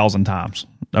 9,000 times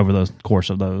over the course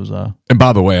of those. And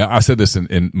by the way, I said this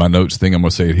in my notes thing. I'm going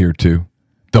to say it here too.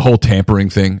 The whole tampering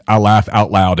thing, I laugh out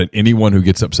loud at anyone who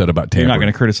gets upset about tampering. You're not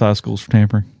going to criticize schools for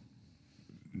tampering?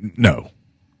 No.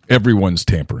 Everyone's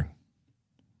tampering.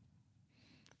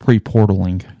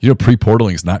 Pre-portaling.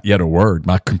 Pre-portaling is not yet a word.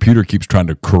 My computer keeps trying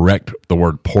to correct the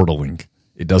word portaling.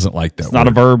 It doesn't like that. It's not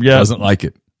a verb yet. It doesn't like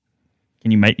it.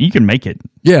 You can make it.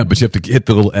 Yeah, but you have to hit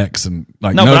the little X and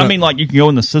like. No, but I mean, like you can go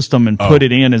in the system and put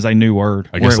it in as a new word.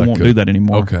 I guess where it won't do that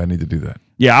anymore. Okay, I need to do that.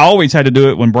 Yeah, I always had to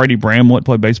do it when Brady Bramlett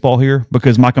played baseball here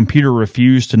because my computer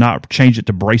refused to not change it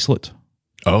to bracelet.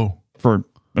 Oh, it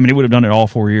would have done it all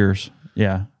 4 years.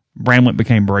 Yeah, Bramlett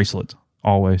became bracelet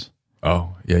always.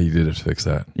 Oh, yeah, you did have to fix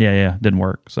that. Yeah, didn't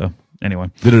work. So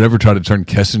anyway, did it ever try to turn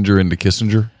Kessinger into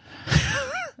Kissinger?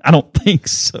 I don't think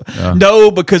so. No,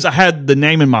 because I had the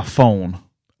name in my phone.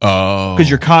 Oh, because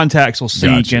your contacts will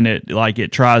sync and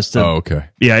it tries to. Oh, okay.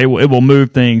 Yeah, it will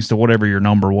move things to whatever your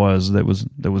number was that was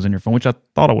in your phone, which I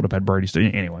thought I would have had Brady's.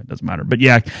 Anyway, it doesn't matter. But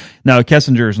yeah, no,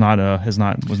 Kessinger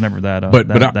was never that.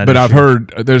 But I've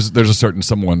heard there's a certain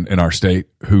someone in our state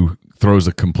who throws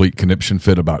a complete conniption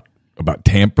fit about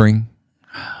tampering.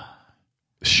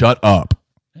 Shut up.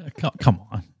 Come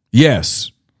on.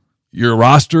 Yes. Your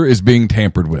roster is being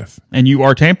tampered with. And you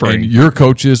are tampering. And your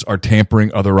coaches are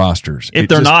tampering other rosters. If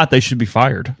they're not, they should be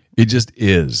fired. It just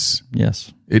is.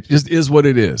 Yes. It just is what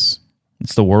it is.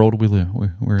 It's the world we live.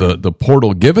 The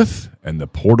portal giveth and the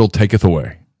portal taketh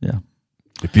away. Yeah.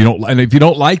 If you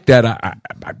don't like that,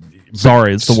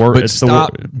 sorry, it's the word. But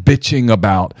stop bitching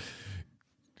about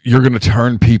you're going to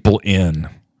turn people in.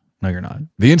 No, you're not.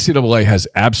 The NCAA has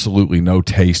absolutely no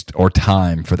taste or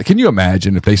time for that. Can you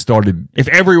imagine if they started... If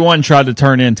everyone tried to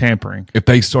turn in tampering. If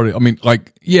they started... I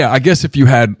guess if you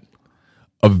had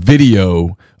a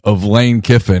video of Lane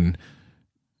Kiffin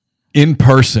in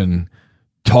person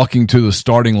talking to the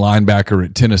starting linebacker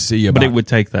at Tennessee about... But it would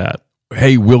take that.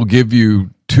 Hey, we'll give you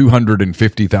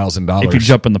 $250,000. If you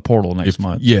jump in the portal next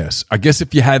month. Yes. I guess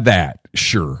if you had that,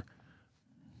 sure.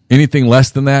 Anything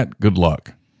less than that, good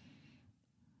luck.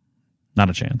 Not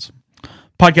a chance.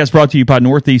 Podcast brought to you by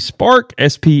Northeast Spark,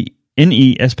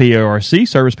 SPNESPARC,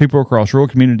 service people across rural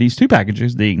communities. 2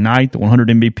 packages, the Ignite, the 100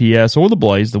 Mbps, or the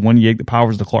Blaze, the 1 gig that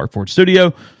powers the Clark Ford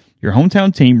studio. Your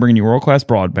hometown team bringing you world-class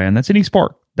broadband. That's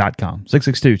NESpark.com.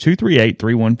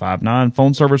 662-238-3159.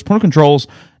 Phone service, parental controls,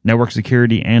 network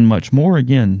security, and much more.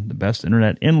 Again, the best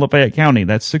internet in Lafayette County.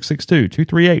 That's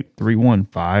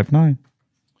 662-238-3159.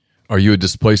 Are you a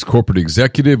displaced corporate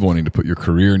executive wanting to put your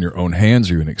career in your own hands?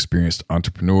 Are you an experienced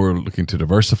entrepreneur looking to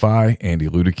diversify? Andy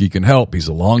Ludicky can help. He's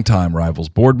a longtime Rivals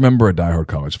board member, a diehard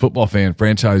college football fan,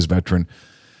 franchise veteran.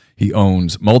 He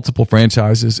owns multiple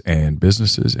franchises and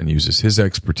businesses and uses his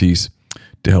expertise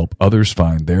to help others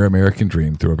find their American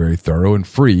dream through a very thorough and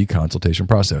free consultation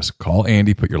process. Call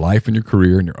Andy. Put your life and your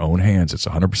career in your own hands. It's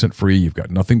 100% free. You've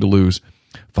got nothing to lose.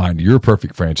 Find your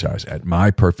perfect franchise at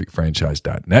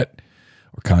myperfectfranchise.net.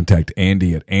 Or contact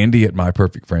Andy at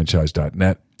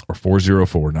myperfectfranchise.net or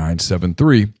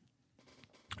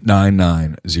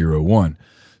 404-973-9901.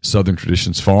 Southern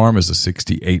Traditions Farm is a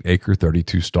 68-acre,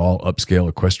 32-stall upscale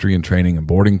equestrian training and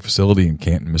boarding facility in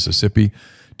Canton, Mississippi.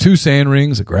 2 sand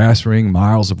rings, a grass ring,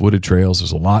 miles of wooded trails.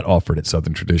 There's a lot offered at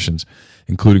Southern Traditions,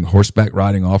 including horseback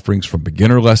riding offerings from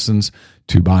beginner lessons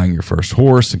to buying your first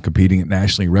horse and competing at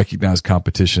nationally recognized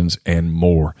competitions and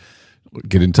more.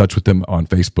 Get in touch with them on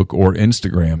Facebook or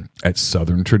Instagram at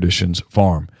Southern Traditions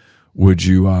Farm. Would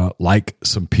you like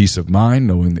some peace of mind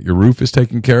knowing that your roof is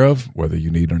taken care of? Whether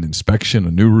you need an inspection,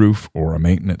 a new roof, or a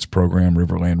maintenance program,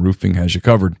 Riverland Roofing has you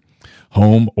covered.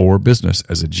 Home or business,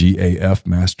 as a GAF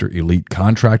Master Elite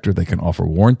contractor, they can offer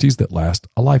warranties that last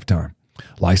a lifetime.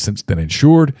 Licensed and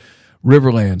insured,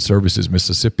 Riverland services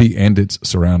Mississippi and its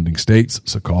surrounding states,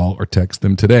 so call or text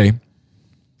them today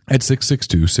at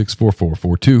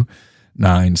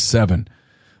 662-644-4297.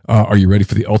 Are you ready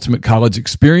for the ultimate college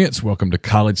experience? Welcome to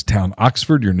College Town,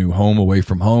 Oxford, your new home away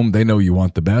from home. They know you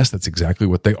want the best. That's exactly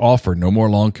what they offer. No more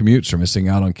long commutes or missing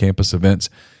out on campus events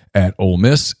at Ole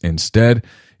Miss. Instead,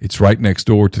 it's right next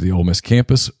door to the Ole Miss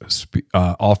campus,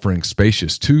 offering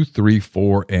spacious 2, 3,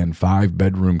 4, and 5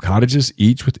 bedroom cottages,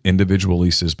 each with individual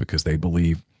leases because they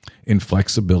believe in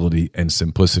flexibility and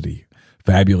simplicity.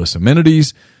 Fabulous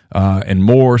amenities, and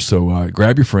more. So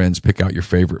grab your friends, pick out your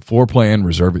favorite floor plan,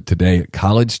 reserve it today at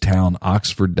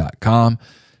collegetownoxford.com,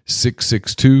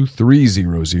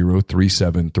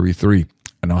 662-300-3733.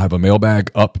 And I'll have a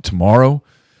mailbag up tomorrow.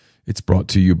 It's brought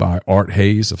to you by Art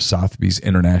Hayes of Sotheby's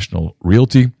International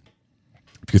Realty.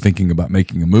 If you're thinking about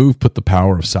making a move, put the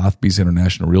power of Sotheby's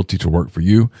International Realty to work for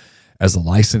you. As a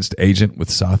licensed agent with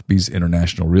Sotheby's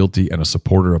International Realty and a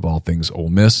supporter of all things Ole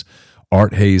Miss,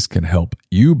 Art Hayes can help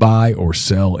you buy or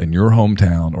sell in your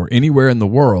hometown or anywhere in the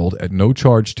world at no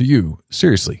charge to you.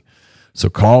 Seriously. So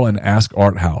call and ask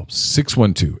Art how.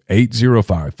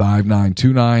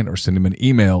 612-805-5929 or send him an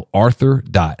email,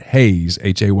 arthur.hayes,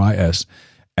 Hays,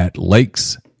 at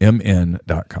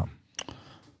lakesmn.com.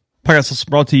 Podcast is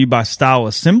brought to you by Style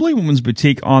Assembly, women's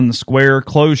boutique on the square.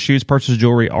 Clothes, shoes, purses,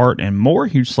 jewelry, art, and more.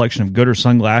 Huge selection of Gooder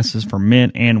sunglasses for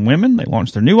men and women. They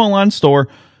launched their new online store.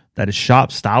 That is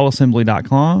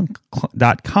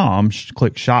shopstyleassembly.com.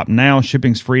 Click shop now.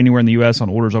 Shipping's free anywhere in the U.S. on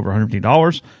orders over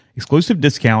 $150. Exclusive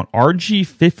discount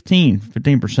RG15,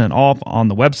 15% off on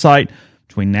the website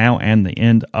between now and the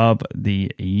end of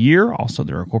the year. Also,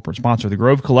 they're a corporate sponsor of the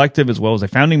Grove Collective, as well as a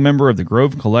founding member of the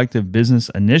Grove Collective Business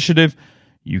Initiative.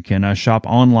 You can shop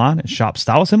online at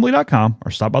shopstyleassembly.com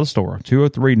or stop by the store,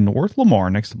 203 North Lamar,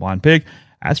 next to Blind Pig.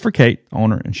 Ask for Kate,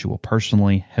 owner, and she will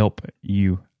personally help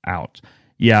you out.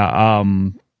 Yeah,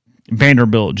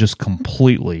 Vanderbilt just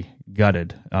completely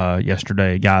gutted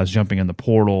yesterday. Guys jumping in the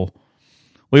portal.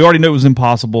 We already knew it was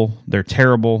impossible. They're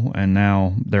terrible, and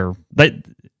now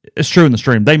it's true in the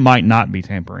stream. They might not be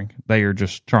tampering. They are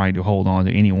just trying to hold on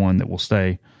to anyone that will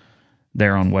stay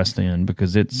there on West End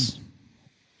because it's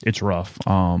rough.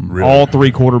 Really, all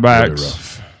three quarterbacks, really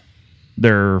rough.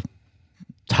 Their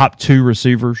top three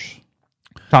receivers,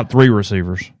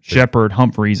 Shepard,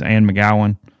 Humphreys, and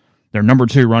McGowan. Their number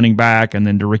 2 running back, and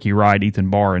then DeRicky Wright, Ethan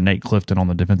Barr, and Nate Clifton on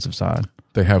the defensive side.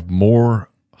 They have more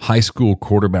high school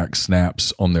quarterback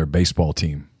snaps on their baseball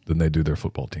team than they do their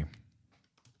football team.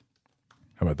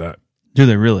 How about that? Do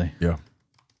they really? Yeah.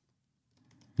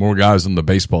 More guys on the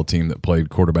baseball team that played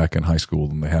quarterback in high school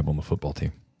than they have on the football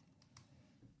team.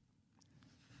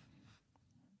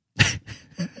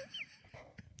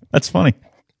 That's funny.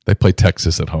 They play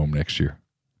Texas at home next year.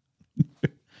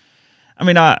 I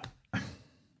mean,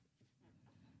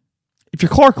 if you're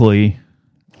Clark Lee,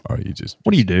 Or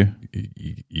what do you do?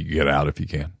 You get out if you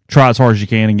can. Try as hard as you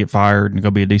can and get fired and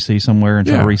go be a DC somewhere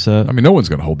until a reset? I mean, no one's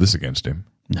going to hold this against him.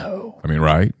 No. I mean,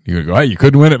 right? You're going to go, hey, you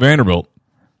couldn't win at Vanderbilt.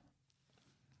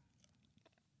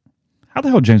 How the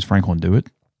hell did James Franklin do it?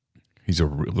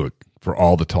 Look, for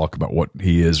all the talk about what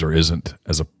he is or isn't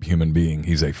as a human being,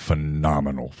 he's a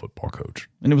phenomenal football coach.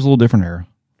 And it was a little different era.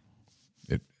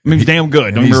 He's damn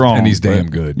good. Don't get me wrong. And he's damn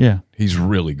good. Yeah. He's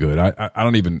really good. I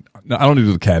don't even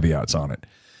do the caveats on it.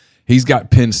 He's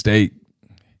got Penn State.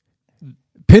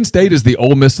 Penn State is the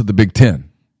Ole Miss of the Big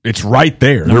Ten. It's right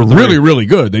there. They're really, really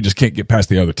good. They just can't get past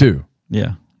the other two.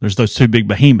 Yeah. There's those two big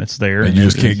behemoths there. And you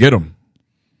just can't get them.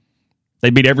 They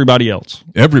beat everybody else.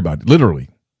 Everybody, literally.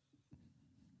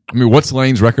 I mean, what's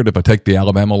Lane's record if I take the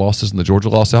Alabama losses and the Georgia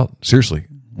loss out? Seriously.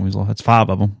 That's 5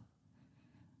 of them.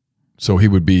 So he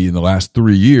would be in the last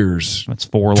 3 years. That's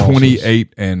 4 losses.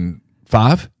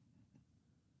 28-5?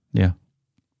 Yeah.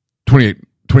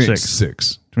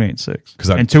 28-6.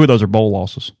 28-6. And 2 of those are bowl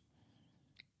losses.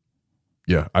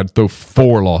 Yeah, I'd throw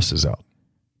 4 losses out.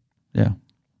 Yeah.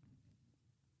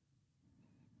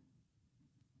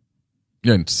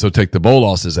 Yeah, and so take the bowl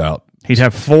losses out. He'd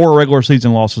have 4 regular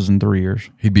season losses in 3 years.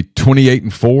 He'd be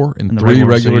 28-4 in 3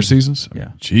 regular seasons? Yeah.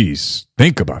 Jeez,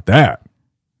 think about that.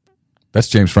 That's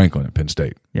James Franklin at Penn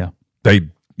State. Yeah. If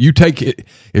you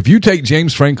take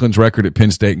James Franklin's record at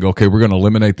Penn State and go, okay, we're going to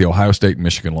eliminate the Ohio State and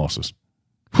Michigan losses.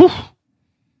 Whew.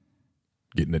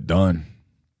 Getting it done.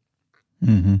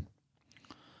 Mm-hmm.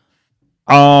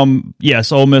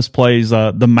 Yes, Ole Miss plays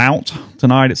the Mount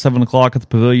tonight at 7:00 at the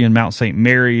Pavilion, Mount St.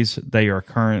 Mary's. They are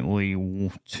currently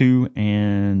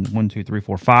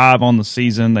 5 on the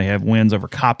season. They have wins over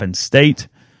Coppin State,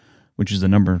 which is the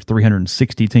number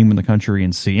 360 team in the country,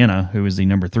 and Siena, who is the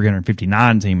number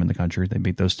 359 team in the country. They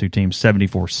beat those two teams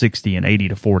 74-60 and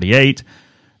 80-48.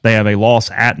 They have a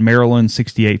loss at Maryland,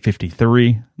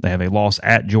 68-53. They have a loss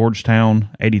at Georgetown,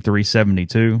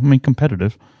 83-72. I mean,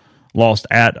 competitive. Lost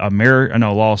at American,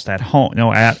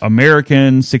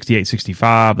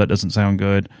 68-65. That doesn't sound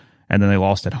good. And then they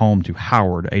lost at home to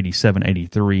Howard,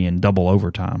 87-83 in double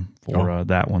overtime for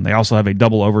that one. They also have a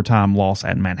double overtime loss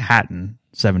at Manhattan,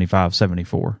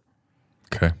 75-74.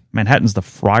 Okay. Manhattan's the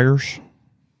Friars.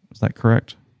 Is that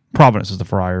correct? Providence is the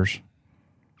Friars.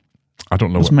 I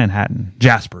don't know. What's Manhattan?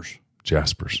 Jaspers.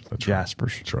 That's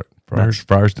Jaspers. Right. That's right.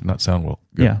 Friars did not sound well.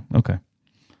 Good. Yeah, okay.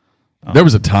 There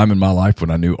was a time in my life when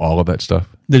I knew all of that stuff.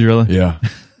 Did you really? Yeah.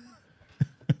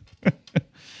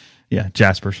 Yeah,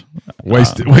 Jaspers.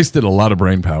 Wasted a lot of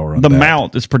brain power on the that.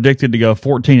 Mount is predicted to go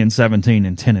 14-17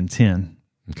 and 10-10.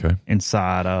 Okay.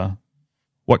 Inside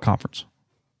what conference?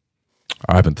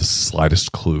 I haven't the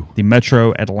slightest clue. The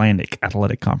Metro Atlantic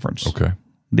Athletic Conference. Okay.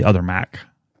 The other MAC.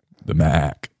 The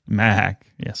MAC. MAC.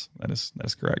 Yes, that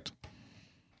is correct.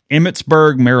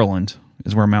 Emmitsburg, Maryland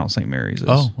is where Mount St. Mary's is.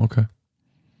 Oh, okay. How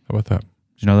about that?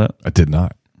 Did you know that? I did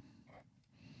not.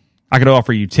 I could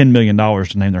offer you $10 million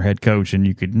to name their head coach, and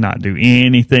you could not do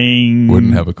anything.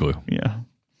 Wouldn't have a clue. Yeah.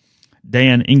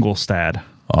 Dan Ingolstad.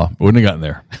 Wouldn't have gotten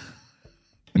there.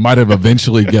 Might have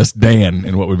eventually guessed Dan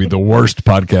in what would be the worst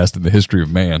podcast in the history of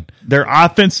man. Their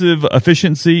offensive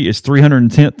efficiency is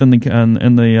 310th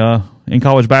in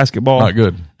college basketball. Not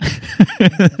good.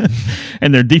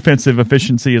 And their defensive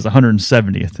efficiency is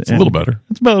 170th. It's a little better.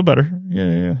 It's a little better.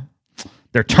 Yeah.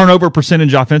 Their turnover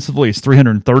percentage offensively is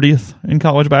 330th in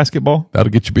college basketball.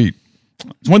 That'll get you beat.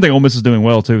 It's one thing Ole Miss is doing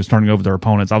well, too, is turning over their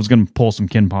opponents. I was going to pull some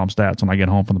Ken Palm stats when I get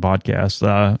home from the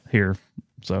podcast here.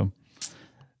 So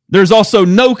there's also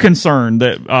no concern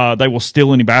that they will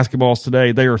steal any basketballs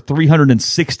today. They are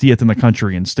 360th in the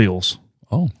country in steals.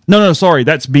 Oh. No, sorry.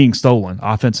 That's being stolen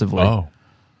offensively. Oh.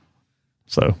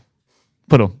 So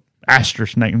put a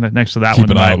asterisk next to that Keep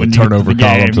one. an eye on the turnover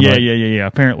column tonight. Yeah.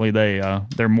 Apparently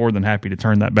they're more than happy to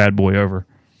turn that bad boy over.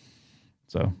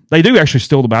 So they do actually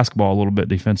steal the basketball a little bit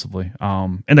defensively.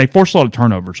 And they force a lot of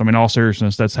turnovers. I mean, in all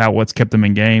seriousness, that's what's kept them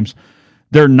in games.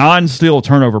 Their non-steal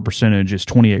turnover percentage is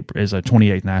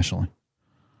 28th nationally.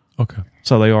 Okay.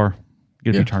 So they are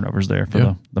getting turnovers there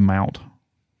for the Mount.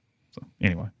 So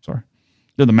anyway, sorry.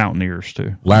 They're the Mountaineers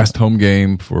too. Last home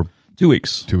game for 2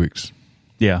 weeks. 2 weeks.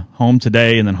 Yeah, home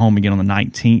today and then home again on the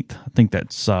 19th. I think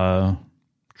that's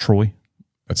Troy.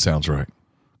 That sounds right.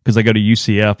 Because they go to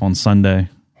UCF on Sunday.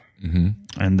 Mm-hmm.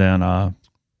 And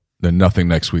then nothing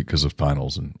next week because of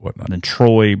finals and whatnot. And then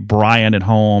Troy, Bryant at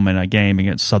home, and a game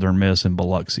against Southern Miss in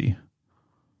Biloxi.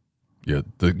 Yeah,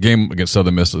 the game against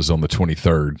Southern Miss is on the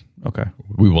 23rd. Okay.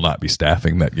 We will not be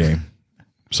staffing that game.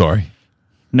 Sorry.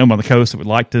 No one on the coast that would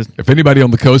like to. If anybody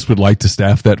on the coast would like to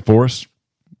staff that for us,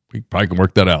 we probably can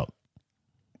work that out.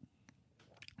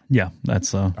 Yeah,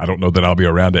 that's. I don't know that I'll be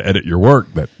around to edit your work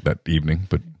that evening,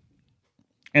 but.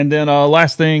 And then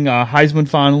last thing, Heisman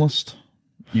finalist.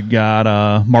 You've got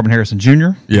Marvin Harrison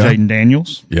Jr., Jaden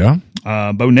Daniels,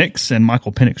 Bo Nix, and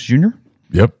Michael Penix Jr.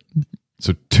 Yep.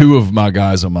 So two of my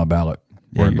guys on my ballot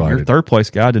were invited. Your third place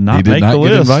guy did not make the list. He did not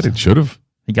get invited. Should have.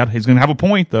 He's going to have a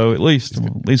point though, at least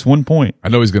 1 point. I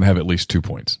know he's going to have at least 2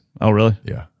 points. Oh, really?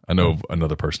 Yeah. I know of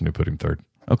another person who put him third.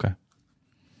 Okay.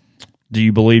 Do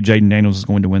you believe Jaden Daniels is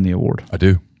going to win the award? I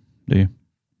do. Do you?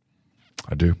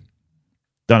 I do.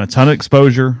 Done a ton of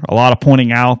exposure. A lot of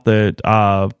pointing out that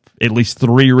at least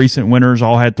 3 recent winners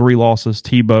all had 3 losses.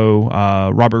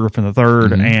 Tebow, Robert Griffin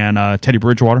III, and Teddy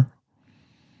Bridgewater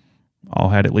all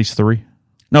had at least 3.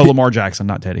 No, Lamar Jackson,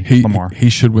 not Teddy. Lamar. He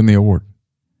should win the award.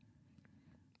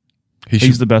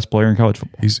 He's the best player in college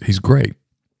football. He's great.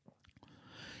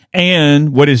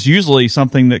 And what is usually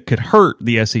something that could hurt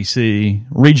the SEC,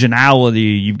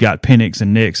 regionality, you've got Penix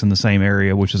and Nix in the same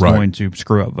area, which is going to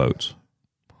screw up votes.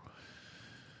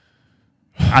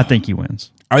 I think he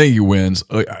wins. I think he wins.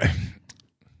 I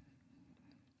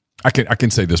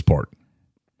can say this part.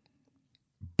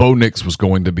 Bo Nix was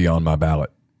going to be on my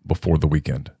ballot before the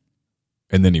weekend,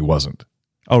 and then he wasn't.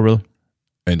 Oh, really?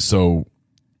 And so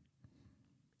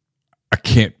I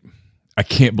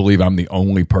can't believe I'm the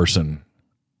only person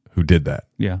who did that.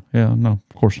 Yeah, no,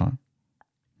 of course not.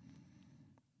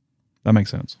 That makes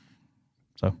sense.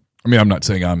 So, I mean, I'm not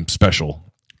saying I'm special,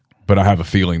 but I have a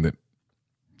feeling that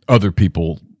other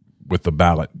people with the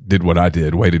ballot did what I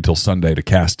did, waited till Sunday to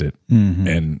cast it,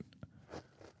 and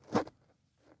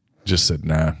just said,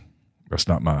 "Nah,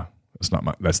 that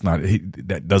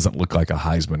doesn't look like a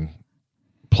Heisman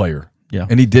player." Yeah,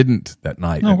 and he didn't that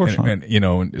night. No, of course not. And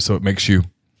and so it makes you.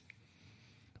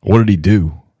 What did he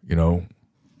do?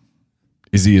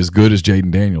 Is he as good as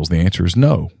Jaden Daniels? The answer is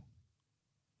no.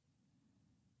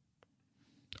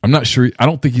 I'm not sure. I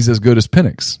don't think he's as good as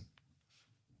Penix.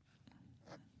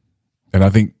 And I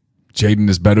think Jaden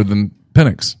is better than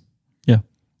Penix. Yeah.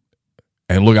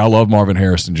 And look, I love Marvin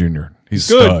Harrison Jr.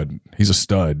 He's a stud. He's a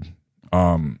stud.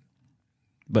 And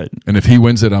if he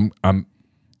wins it,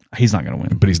 he's not going to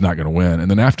win. But he's not going to win. And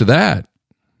then after that,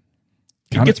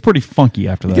 it gets pretty funky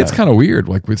after that. It gets kind of weird,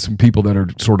 like with some people that are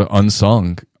sort of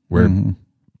unsung, where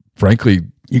frankly,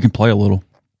 you can play a little.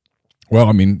 Well,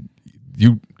 I mean,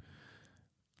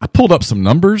 I pulled up some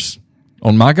numbers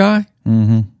on my guy.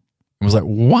 And was like,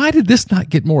 why did this not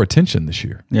get more attention this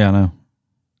year? Yeah, I know.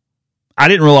 I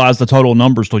didn't realize the total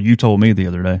numbers till you told me the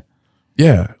other day.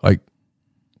 Yeah,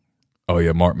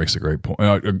 Mark makes a great point.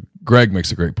 Greg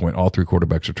makes a great point. All 3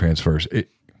 quarterbacks are transfers.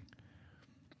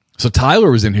 So Tyler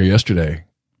was in here yesterday.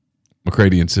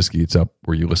 McCready and Siskey, it's up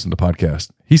where you listen to podcasts.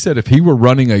 He said if he were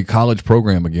running a college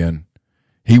program again,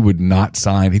 he would not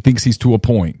sign. He thinks he's to a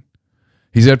point.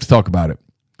 He's have to talk about it,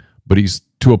 but he's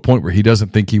to a point where he doesn't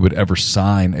think he would ever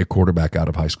sign a quarterback out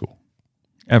of high school.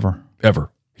 Ever.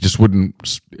 He just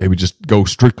wouldn't. He would just go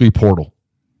strictly portal.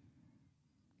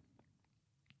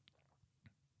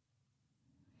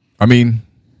 I mean,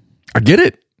 I get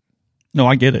it. No,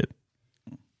 I get it.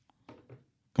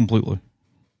 Completely.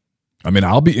 I mean,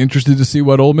 I'll be interested to see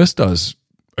what Ole Miss does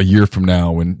a year from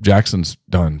now when Jackson's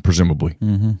done, presumably.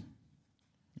 Mm-hmm.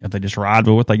 If they just ride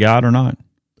with what they got or not.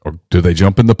 Or do they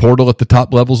jump in the portal at the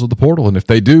top levels of the portal? And if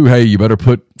they do, hey, you better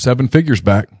put 7 figures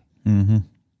back. Mm-hmm.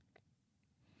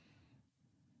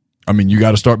 I mean, you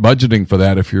got to start budgeting for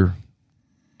that if you're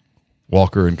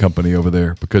Walker and company over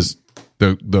there, because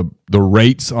the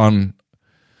rates on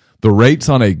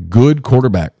a good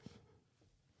quarterback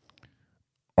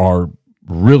are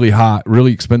really high,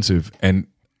 really expensive. And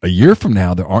a year from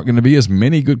now, there aren't going to be as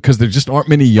many good, because there just aren't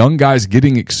many young guys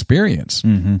getting experience.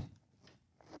 Mm-hmm.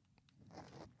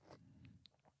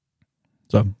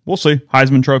 So we'll see.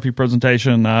 Heisman Trophy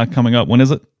presentation coming up. When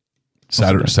is it?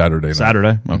 Saturday. Saturday.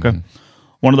 Okay. Mm-hmm.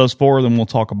 One of those 4, then we'll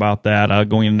talk about that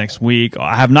going into next week.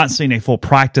 I have not seen a full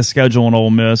practice schedule in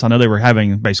Ole Miss. I know they were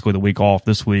having basically the week off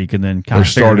this week, and then kind of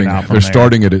starting it out from there. They're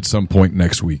starting it at some point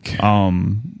next week.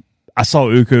 I saw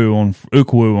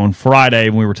Ukwu on Friday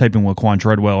when we were taping with Quan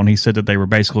Treadwell, and he said that they were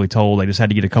basically told they just had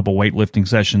to get a couple weightlifting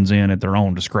sessions in at their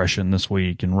own discretion this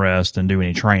week and rest and do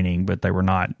any training, but they were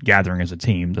not gathering as a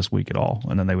team this week at all,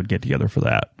 and then they would get together for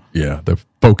that. Yeah, the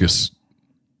focus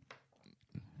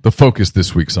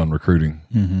this week's on recruiting.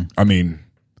 Mm-hmm. I mean,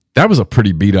 that was a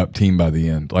pretty beat up team by the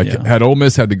end. Like, had Ole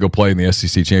Miss had to go play in the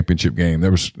SEC championship game,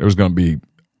 there was going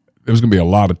to be a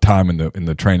lot of time in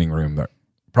the training room. That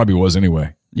probably was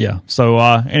anyway. Yeah. So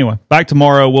anyway, back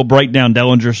tomorrow. We'll break down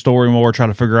Dellinger's story more, try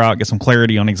to figure out, get some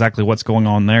clarity on exactly what's going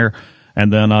on there,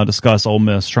 and then discuss Ole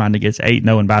Miss trying to get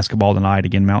 8-0 in basketball tonight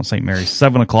again, Mount St. Mary's,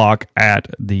 7:00 at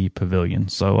the Pavilion.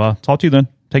 So talk to you then.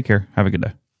 Take care. Have a good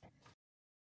day.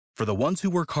 For the ones who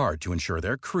work hard to ensure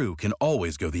their crew can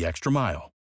always go the extra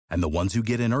mile, and the ones who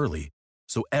get in early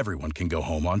so everyone can go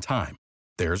home on time,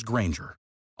 there's Grainger,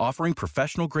 offering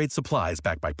professional-grade supplies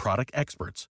backed by product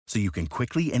experts so you can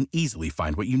quickly and easily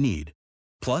find what you need.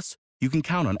 Plus, you can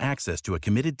count on access to a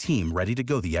committed team ready to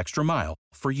go the extra mile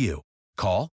for you.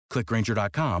 Call, click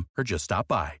Grainger.com, or just stop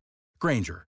by.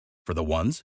 Grainger, for the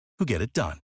ones who get it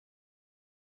done.